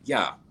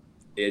 yeah,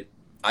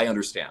 I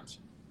understand.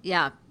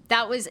 Yeah,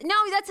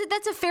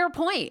 that's a fair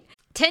point.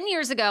 10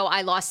 years ago,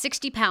 I lost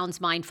 60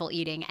 pounds mindful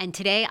eating, and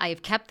today I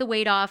have kept the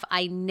weight off.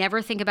 I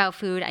never think about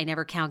food. I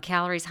never count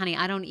calories. Honey,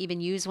 I don't even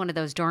use one of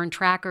those darn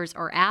trackers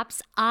or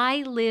apps.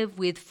 I live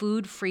with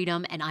food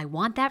freedom, and I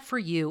want that for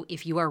you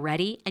if you are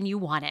ready and you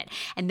want it.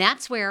 And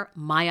that's where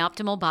My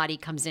Optimal Body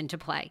comes into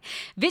play.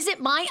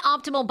 Visit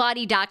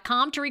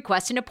myoptimalbody.com to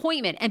request an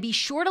appointment, and be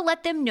sure to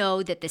let them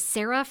know that the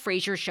Sarah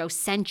Fraser Show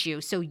sent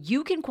you, so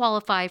you can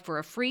qualify for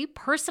a free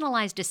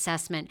personalized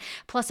assessment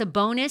plus a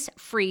bonus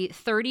free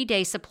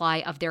 30-day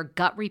supply of their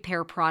gut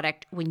repair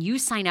product when you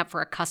sign up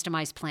for a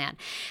customized plan.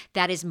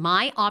 That is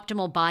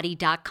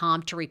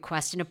myoptimalbody.com to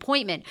request an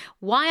appointment.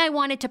 Why I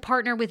wanted to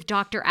partner with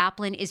Dr.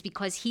 Applin is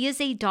because he is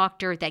a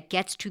doctor that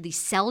gets to the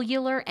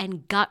cellular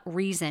and gut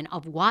reason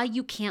of why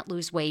you can't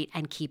lose weight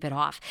and keep it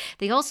off.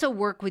 They also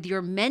work with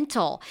your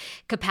mental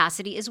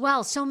capacity as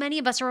well. So many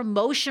of us are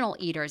emotional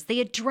eaters.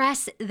 They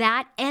address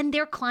that, and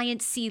their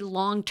clients see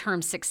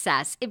long-term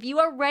success. If you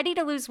are ready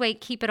to lose weight,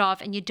 keep it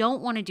off, and you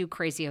don't want to do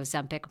crazy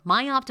Ozempic,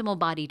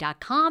 myoptimalbody.com,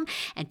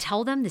 and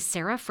tell them the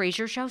Sarah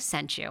Fraser Show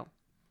sent you.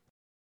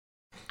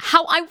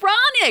 How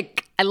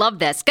ironic! I love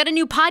this. Got a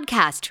new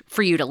podcast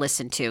for you to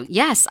listen to.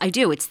 Yes, I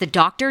do. It's the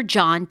Dr.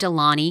 John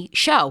Delaney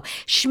Show.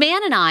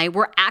 Schman and I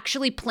were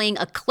actually playing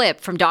a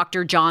clip from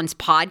Dr. John's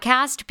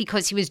podcast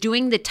because he was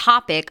doing the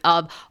topic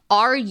of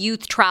are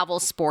youth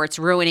travel sports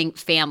ruining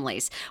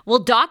families? Well,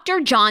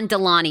 Dr. John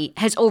Delaney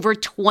has over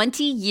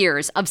 20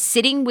 years of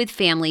sitting with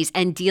families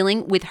and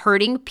dealing with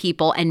hurting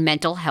people and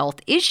mental health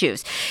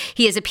issues.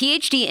 He has a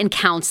PhD in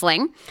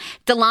counseling.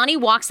 Delaney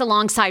walks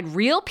alongside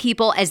real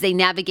people as they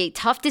navigate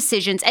tough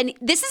decisions. And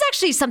this is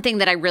actually something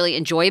that I really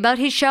enjoy about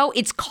his show.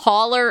 It's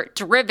caller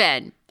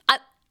driven.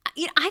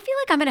 I feel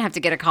like I'm going to have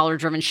to get a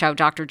caller-driven show,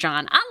 Dr.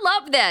 John. I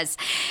love this.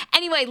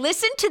 Anyway,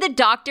 listen to the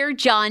Dr.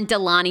 John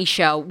Delaney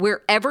Show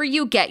wherever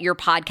you get your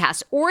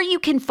podcast, or you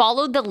can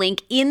follow the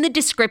link in the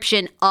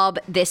description of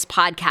this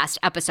podcast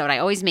episode. I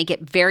always make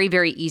it very,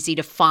 very easy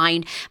to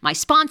find my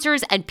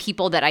sponsors and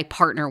people that I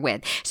partner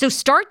with. So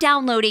start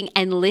downloading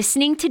and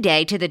listening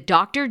today to the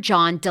Dr.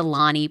 John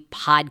Delaney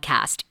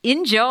podcast.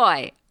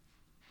 Enjoy.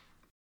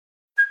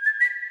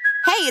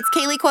 Hey, it's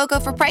Kaylee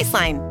Cuoco for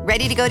Priceline.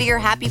 Ready to go to your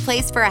happy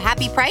place for a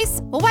happy price?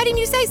 Well, why didn't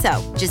you say so?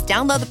 Just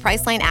download the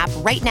Priceline app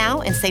right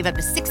now and save up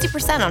to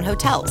 60% on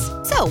hotels.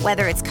 So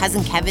whether it's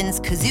Cousin Kevin's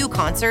Kazoo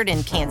Concert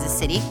in Kansas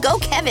City, go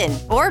Kevin,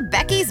 or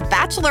Becky's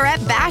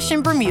Bachelorette Bash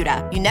in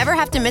Bermuda, you never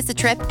have to miss a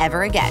trip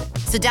ever again.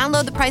 So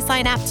download the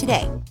Priceline app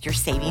today. Your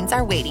savings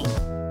are waiting.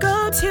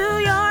 Go to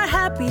your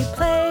happy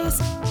place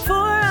for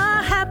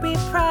a happy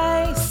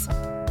price.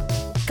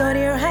 Go to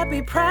your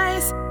happy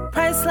price,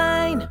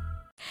 Priceline.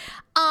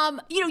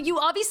 You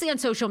obviously on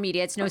social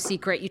media, it's no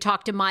secret. You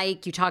talk to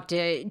Mike, you talk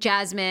to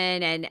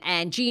Jasmine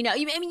and Gina.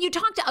 You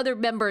talk to other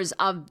members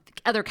of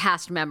other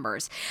cast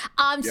members.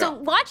 So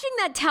watching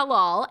that tell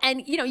all,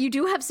 and you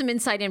do have some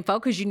inside info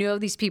because you know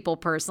these people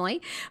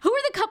personally. Who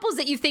are the couples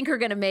that you think are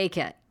going to make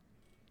it?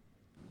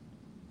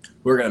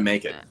 We're going to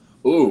make it.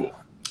 Ooh.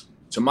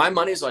 So my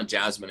money's on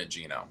Jasmine and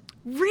Gino.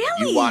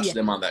 Really? You watch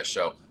them on that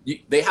show.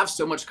 They have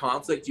so much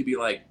conflict, you'd be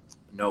like,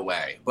 no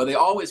way. But they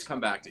always come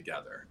back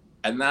together.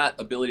 And that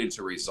ability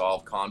to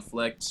resolve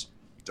conflict,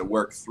 to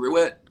work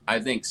through it, I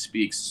think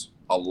speaks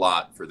a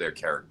lot for their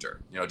character.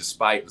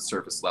 Despite the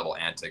surface level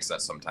antics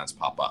that sometimes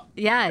pop up.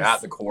 Yes.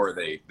 At the core,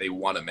 they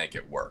want to make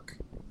it work.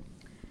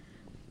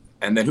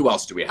 And then who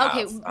else do we have?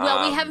 Okay,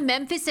 well, we have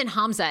Memphis and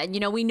Hamza,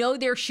 and we know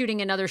they're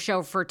shooting another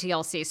show for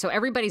TLC, so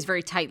everybody's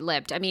very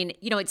tight-lipped. I mean,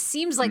 it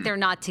seems like they're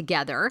not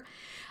together.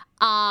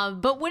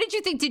 But what did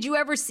you think? Did you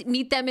ever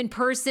meet them in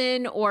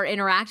person or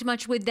interact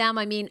much with them?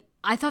 I mean,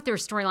 I thought their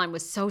storyline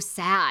was so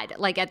sad.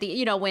 Like at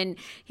the, when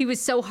he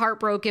was so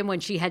heartbroken when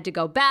she had to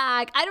go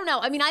back. I don't know.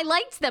 I mean, I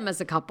liked them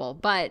as a couple,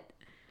 but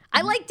I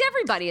liked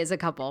everybody as a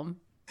couple.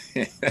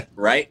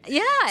 Right?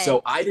 Yeah.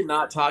 So I did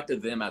not talk to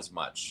them as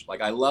much.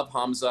 Like I love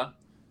Hamza.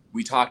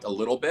 We talked a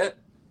little bit.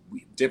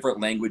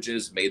 Different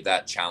languages made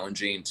that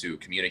challenging to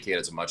communicate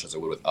as much as I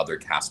would with other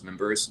cast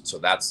members. So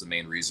that's the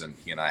main reason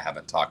he and I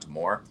haven't talked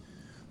more.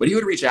 But he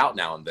would reach out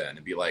now and then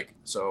and be like,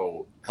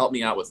 so help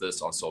me out with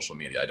this on social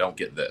media. I don't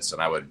get this.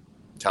 And I would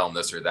tell him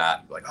this or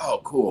that, like, oh,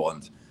 cool.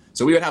 And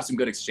so we would have some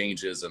good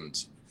exchanges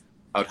and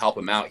I would help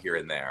him out here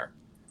and there.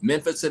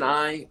 Memphis and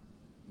I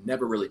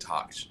never really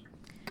talked.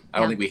 I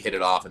don't think we hit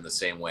it off in the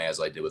same way as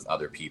I did with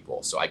other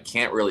people. So I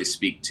can't really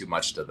speak too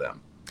much to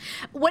them.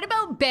 What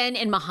about Ben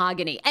and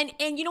Mahogany? And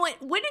you know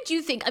what did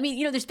you think? I mean,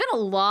 there's been a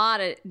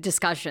lot of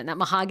discussion that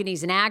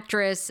Mahogany's an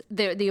actress.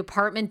 The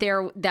apartment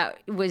there that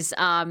was,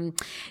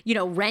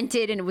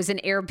 rented and it was an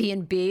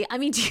Airbnb. I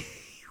mean,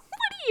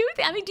 what do you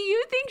think? I mean, do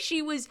you think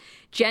she was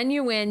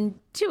genuine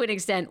to an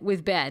extent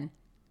with Ben?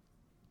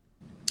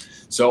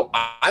 So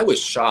I was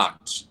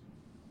shocked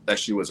that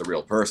she was a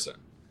real person.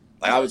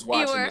 Like I was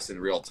watching this in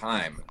real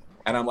time.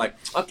 And I'm like,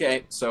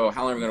 okay, so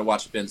how long are we going to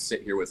watch Ben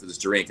sit here with his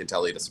drink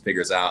until he just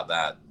figures out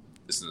that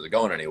this isn't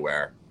going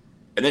anywhere?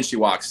 And then she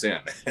walks in.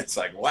 It's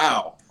like,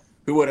 wow,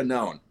 who would have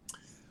known?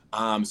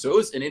 So it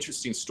was an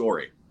interesting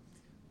story.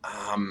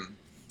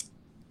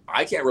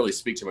 I can't really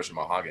speak too much of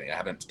Mahogany. I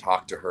haven't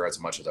talked to her as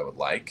much as I would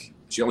like.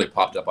 She only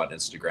popped up on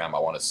Instagram, I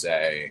want to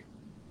say,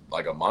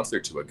 like a month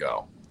or two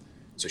ago.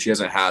 So she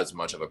hasn't had as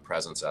much of a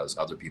presence as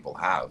other people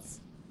have.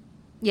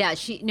 Yeah,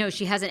 she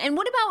hasn't. And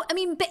what about, I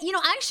mean,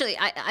 actually,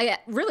 I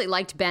really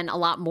liked Ben a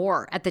lot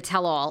more at the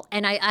tell-all,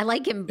 and I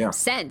like him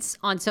since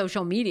on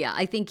social media.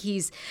 I think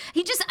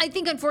I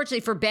think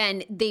unfortunately for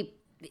Ben, the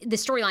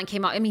storyline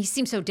came out. I mean, he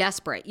seemed so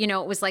desperate. It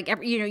was like,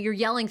 you're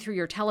yelling through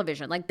your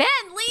television, like, Ben,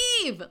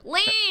 leave.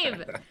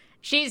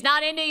 She's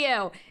not into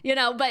you,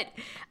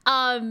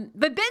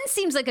 but Ben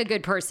seems like a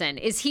good person.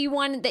 Is he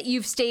one that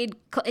you've stayed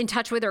in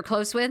touch with or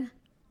close with?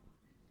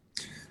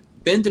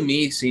 Ben to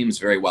me seems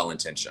very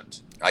well-intentioned.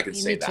 I could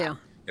say that.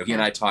 Too. He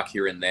and I talk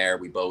here and there.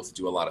 We both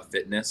do a lot of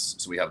fitness,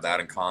 so we have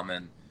that in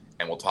common,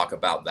 and we'll talk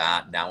about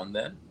that now and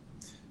then.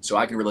 So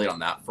I can relate on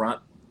that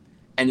front.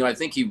 And I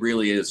think he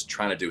really is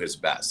trying to do his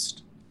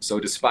best.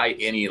 So despite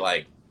any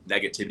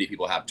negativity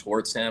people have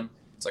towards him,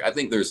 It's like, I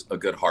think there's a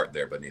good heart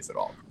there beneath it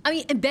all. I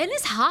mean, and Ben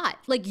is hot.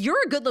 Like,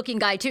 you're a good looking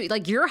guy too.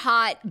 Like, you're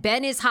hot.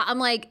 Ben is hot. I'm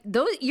like,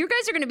 you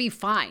guys are going to be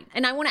fine.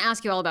 And I want to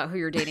ask you all about who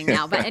you're dating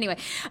now. But anyway,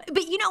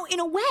 but in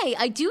a way,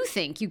 I do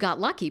think you got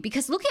lucky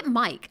because look at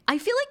Mike. I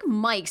feel like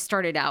Mike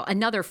started out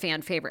another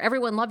fan favorite.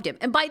 Everyone loved him.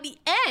 And by the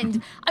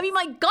end, I mean,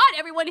 my God,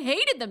 everyone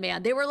hated the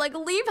man. They were like,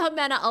 leave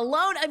Jimena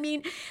alone. I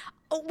mean,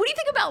 what do you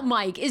think about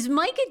Mike? Is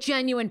Mike a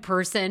genuine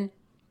person?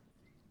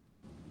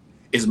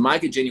 Is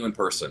Mike a genuine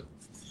person?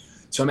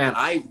 So, man,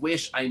 I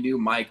wish I knew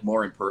Mike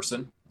more in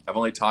person. I've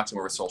only talked to him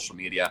over social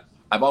media.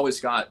 I've always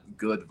got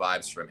good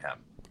vibes from him.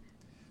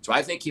 So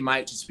I think he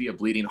might just be a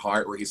bleeding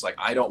heart where he's like,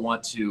 I don't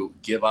want to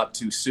give up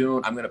too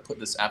soon. I'm going to put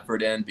this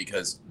effort in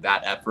because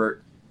that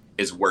effort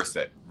is worth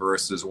it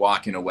versus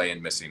walking away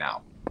and missing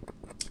out.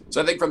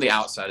 So I think from the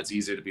outside, it's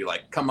easier to be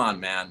like, come on,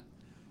 man.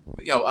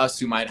 Us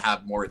who might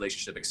have more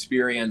relationship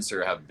experience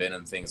or have been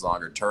in things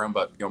longer term.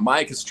 But,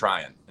 Mike is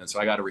trying. And so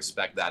I got to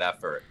respect that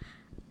effort.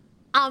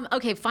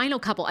 Okay, final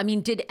couple. I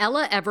mean, did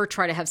Ella ever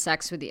try to have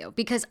sex with you?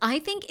 Because I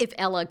think if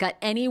Ella got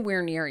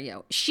anywhere near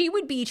you, she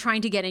would be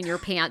trying to get in your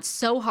pants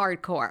so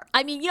hardcore.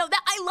 I mean, Ella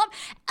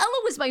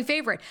was my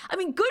favorite. I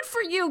mean, good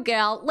for you,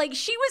 gal. Like,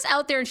 she was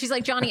out there and she's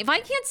like, Johnny, if I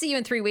can't see you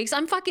in 3 weeks,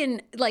 I'm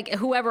fucking like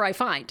whoever I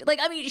find. Like,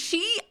 I mean,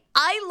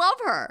 I love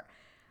her.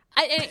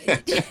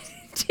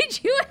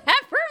 Did you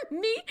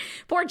ever meet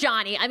poor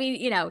Johnny? I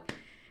mean,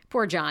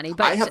 poor Johnny.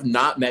 But I have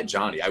not met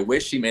Johnny. I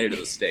wish he made it to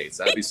the States.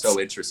 That'd be so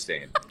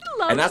interesting.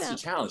 And that's the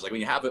challenge. Like when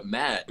you haven't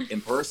met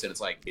in person, it's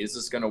like, is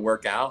this going to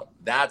work out?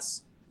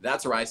 That's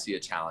where I see a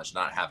challenge,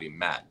 not having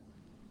met.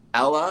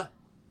 Ella,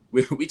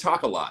 we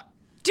talk a lot.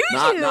 Do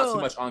not, you? Not so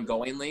much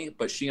ongoingly,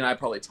 but she and I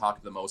probably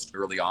talked the most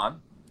early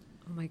on.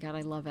 Oh my God,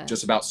 I love it.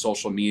 Just about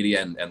social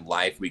media and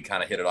life. We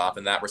kind of hit it off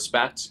in that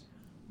respect.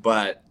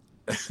 But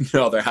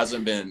no, there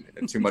hasn't been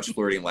too much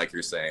flirting like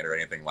you're saying or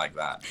anything like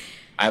that.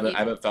 I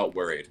haven't felt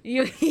worried.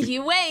 You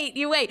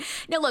wait.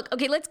 Now look,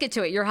 okay, let's get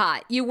to it. You're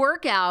hot. You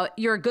work out.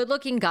 You're a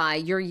good-looking guy.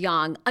 You're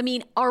young. I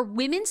mean, are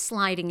women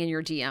sliding in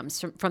your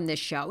DMs from this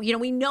show?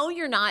 We know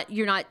you're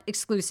not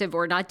exclusive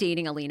or not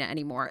dating Alina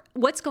anymore.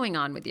 What's going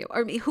on with you?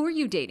 I mean, who are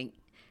you dating?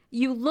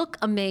 You look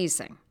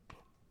amazing.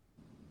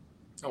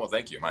 Oh, well,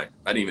 thank you. I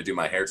didn't even do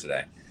my hair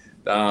today.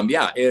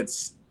 Yeah,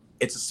 it's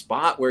a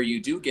spot where you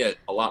do get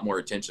a lot more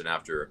attention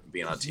after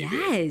being on TV.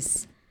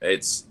 Yes.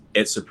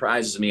 It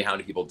surprises me how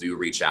many people do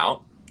reach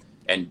out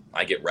and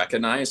I get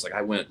recognized. Like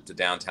I went to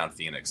downtown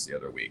Phoenix the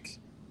other week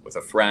with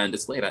a friend.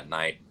 It's late at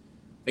night.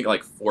 I think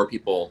like 4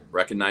 people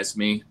recognized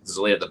me. There's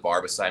a lady at the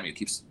bar beside me who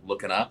keeps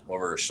looking up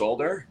over her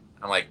shoulder.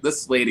 I'm like,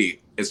 this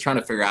lady is trying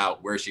to figure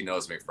out where she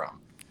knows me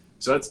from.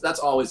 So that's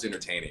always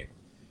entertaining.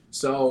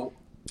 So,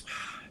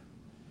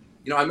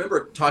 I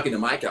remember talking to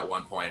Mike at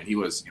one point and he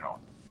was,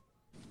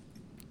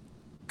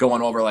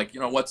 going over like,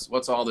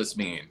 what's all this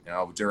mean,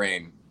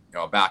 during,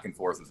 back and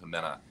forth with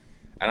Jimena.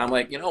 And I'm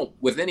like,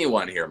 with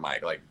anyone here,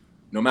 Mike, like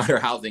no matter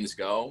how things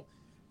go,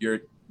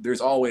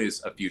 there's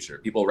always a future.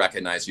 People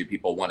recognize you.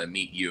 People want to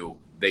meet you.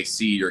 They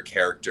see your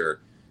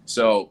character.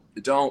 So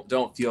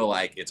don't feel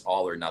like it's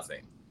all or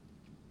nothing.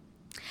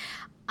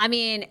 I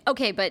mean,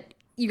 okay, but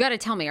you got to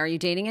tell me, are you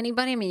dating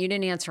anybody? I mean, you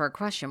didn't answer our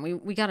question.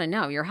 We got to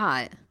know. You're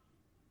hot.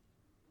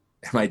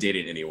 Am I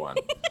dating anyone?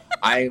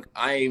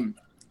 I'm,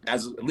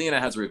 as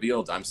Lena has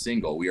revealed, I'm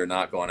single. We are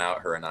not going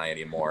out, her and I,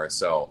 anymore.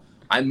 So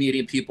I'm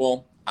meeting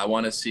people. I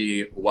want to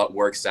see what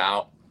works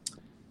out.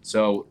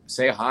 So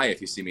say hi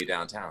if you see me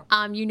downtown.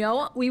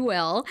 We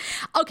will.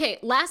 Okay,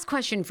 last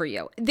question for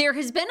you. There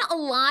has been a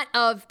lot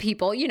of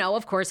people,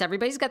 of course,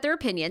 everybody's got their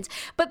opinions,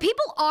 but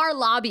people are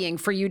lobbying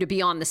for you to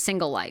be on The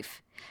Single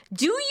Life.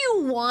 Do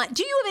you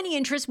have any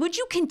interest? Would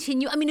you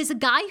continue? I mean, as a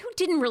guy who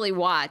didn't really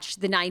watch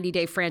the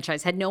 90-day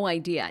franchise, had no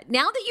idea.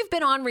 Now that you've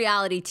been on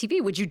reality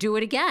TV, would you do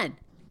it again?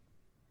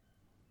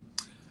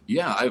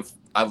 Yeah,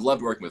 I've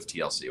loved working with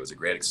TLC. It was a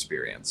great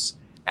experience.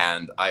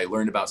 And I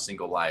learned about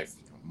Single Life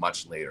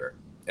much later.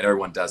 And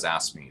everyone does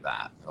ask me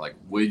that. They're like,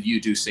 would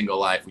you do Single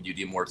Life? Would you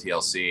do more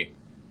TLC?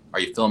 Are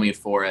you filming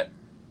for it?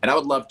 And I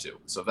would love to.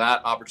 So if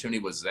that opportunity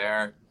was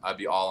there, I'd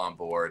be all on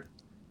board.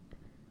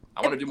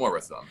 I want to do more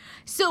with them.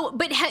 So,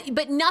 but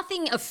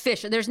nothing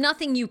official. There's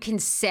nothing you can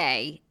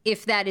say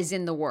if that is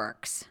in the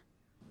works.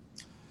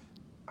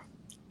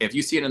 If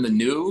you see it in the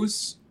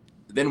news,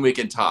 then we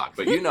can talk.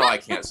 But I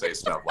can't say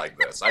stuff like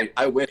this.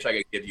 I wish I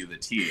could give you the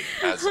tea,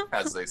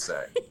 as they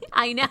say.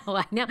 I know.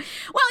 Well,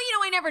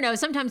 I never know.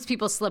 Sometimes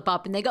people slip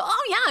up and they go,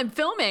 oh, yeah, I'm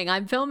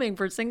filming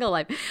for Single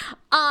Life.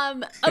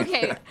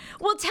 Okay.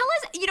 Well, tell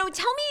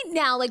me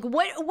now, like,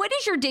 what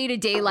is your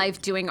day-to-day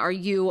life doing? Are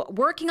you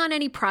working on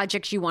any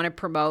projects you want to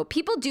promote?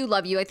 People do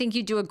love you. I think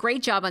you do a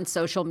great job on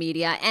social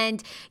media.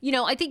 And,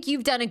 I think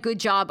you've done a good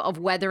job of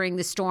weathering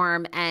the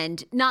storm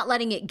and not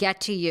letting it get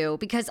to you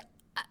because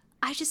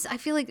I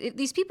feel like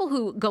these people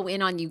who go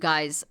in on you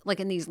guys, like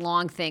in these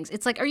long things,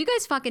 it's like, are you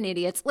guys fucking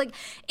idiots? Like,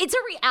 it's a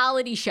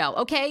reality show,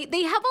 okay?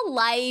 They have a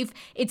life.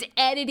 It's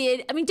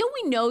edited. I mean, don't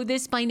we know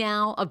this by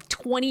now of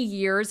 20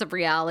 years of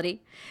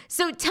reality?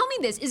 So tell me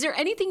this. Is there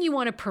anything you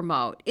want to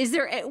promote? Is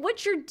there,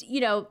 what's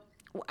your,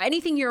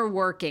 anything you're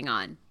working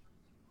on?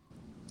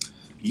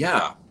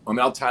 Yeah. I mean,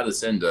 I'll tie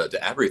this into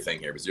everything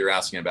here because you're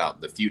asking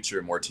about the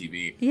future, more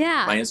TV.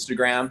 Yeah. My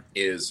Instagram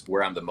is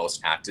where I'm the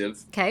most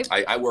active. Okay.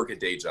 I work a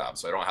day job,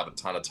 so I don't have a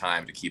ton of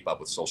time to keep up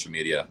with social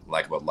media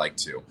like I would like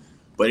to.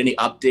 But any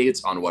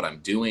updates on what I'm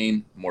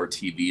doing, more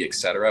TV,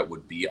 etc.,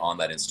 would be on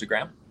that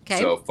Instagram. Okay.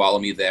 So follow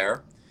me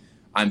there.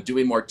 I'm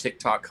doing more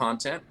TikTok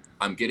content.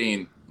 I'm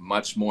getting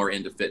much more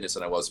into fitness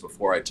than I was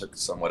before. I took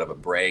somewhat of a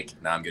break.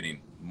 Now I'm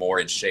getting more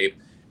in shape,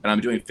 and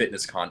I'm doing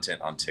fitness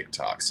content on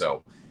TikTok.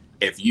 So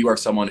if you are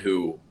someone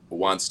who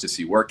wants to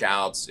see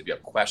workouts, if you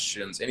have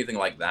questions, anything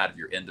like that, if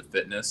you're into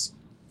fitness,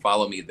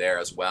 follow me there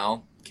as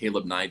well.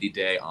 Caleb 90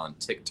 Day on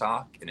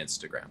TikTok and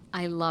Instagram.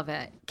 I love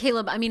it.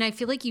 Caleb, I mean, I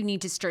feel like you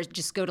need to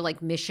just go to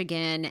like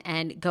Michigan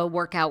and go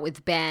work out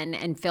with Ben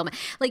and film it.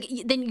 Like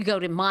then you go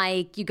to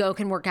Mike,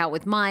 can work out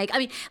with Mike. I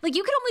mean, like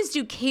you could almost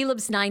do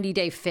Caleb's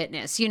 90-day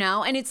fitness,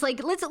 And it's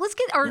like, let's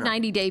get our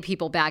 90-day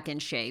people back in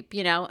shape,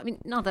 I mean,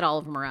 not that all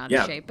of them are out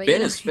of shape, but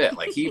Ben is fit.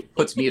 Like he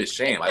puts me to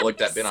shame. I looked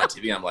at Ben on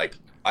TV. I'm like,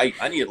 I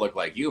need to look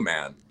like you,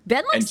 man.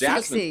 Ben looks and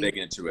Jasmine's sexy. big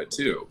into it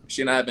too.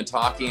 She and I have been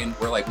talking.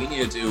 We're like, we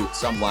need to do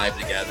some live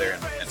together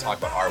and talk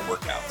about our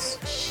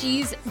workouts.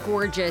 She's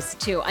gorgeous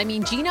too. I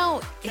mean,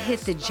 Gino hit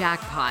the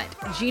jackpot.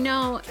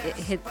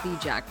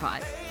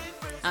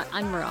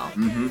 Unreal.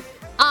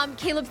 Mm-hmm.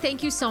 Caleb,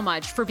 thank you so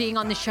much for being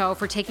on the show,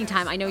 for taking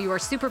time. I know you are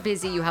super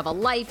busy. You have a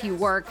life, you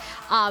work,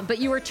 but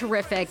you were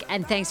terrific.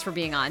 And thanks for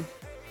being on.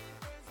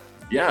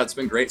 Yeah, it's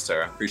been great,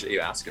 Sarah. Appreciate you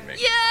asking me.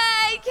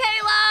 Yay,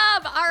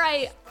 Caleb! All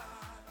right.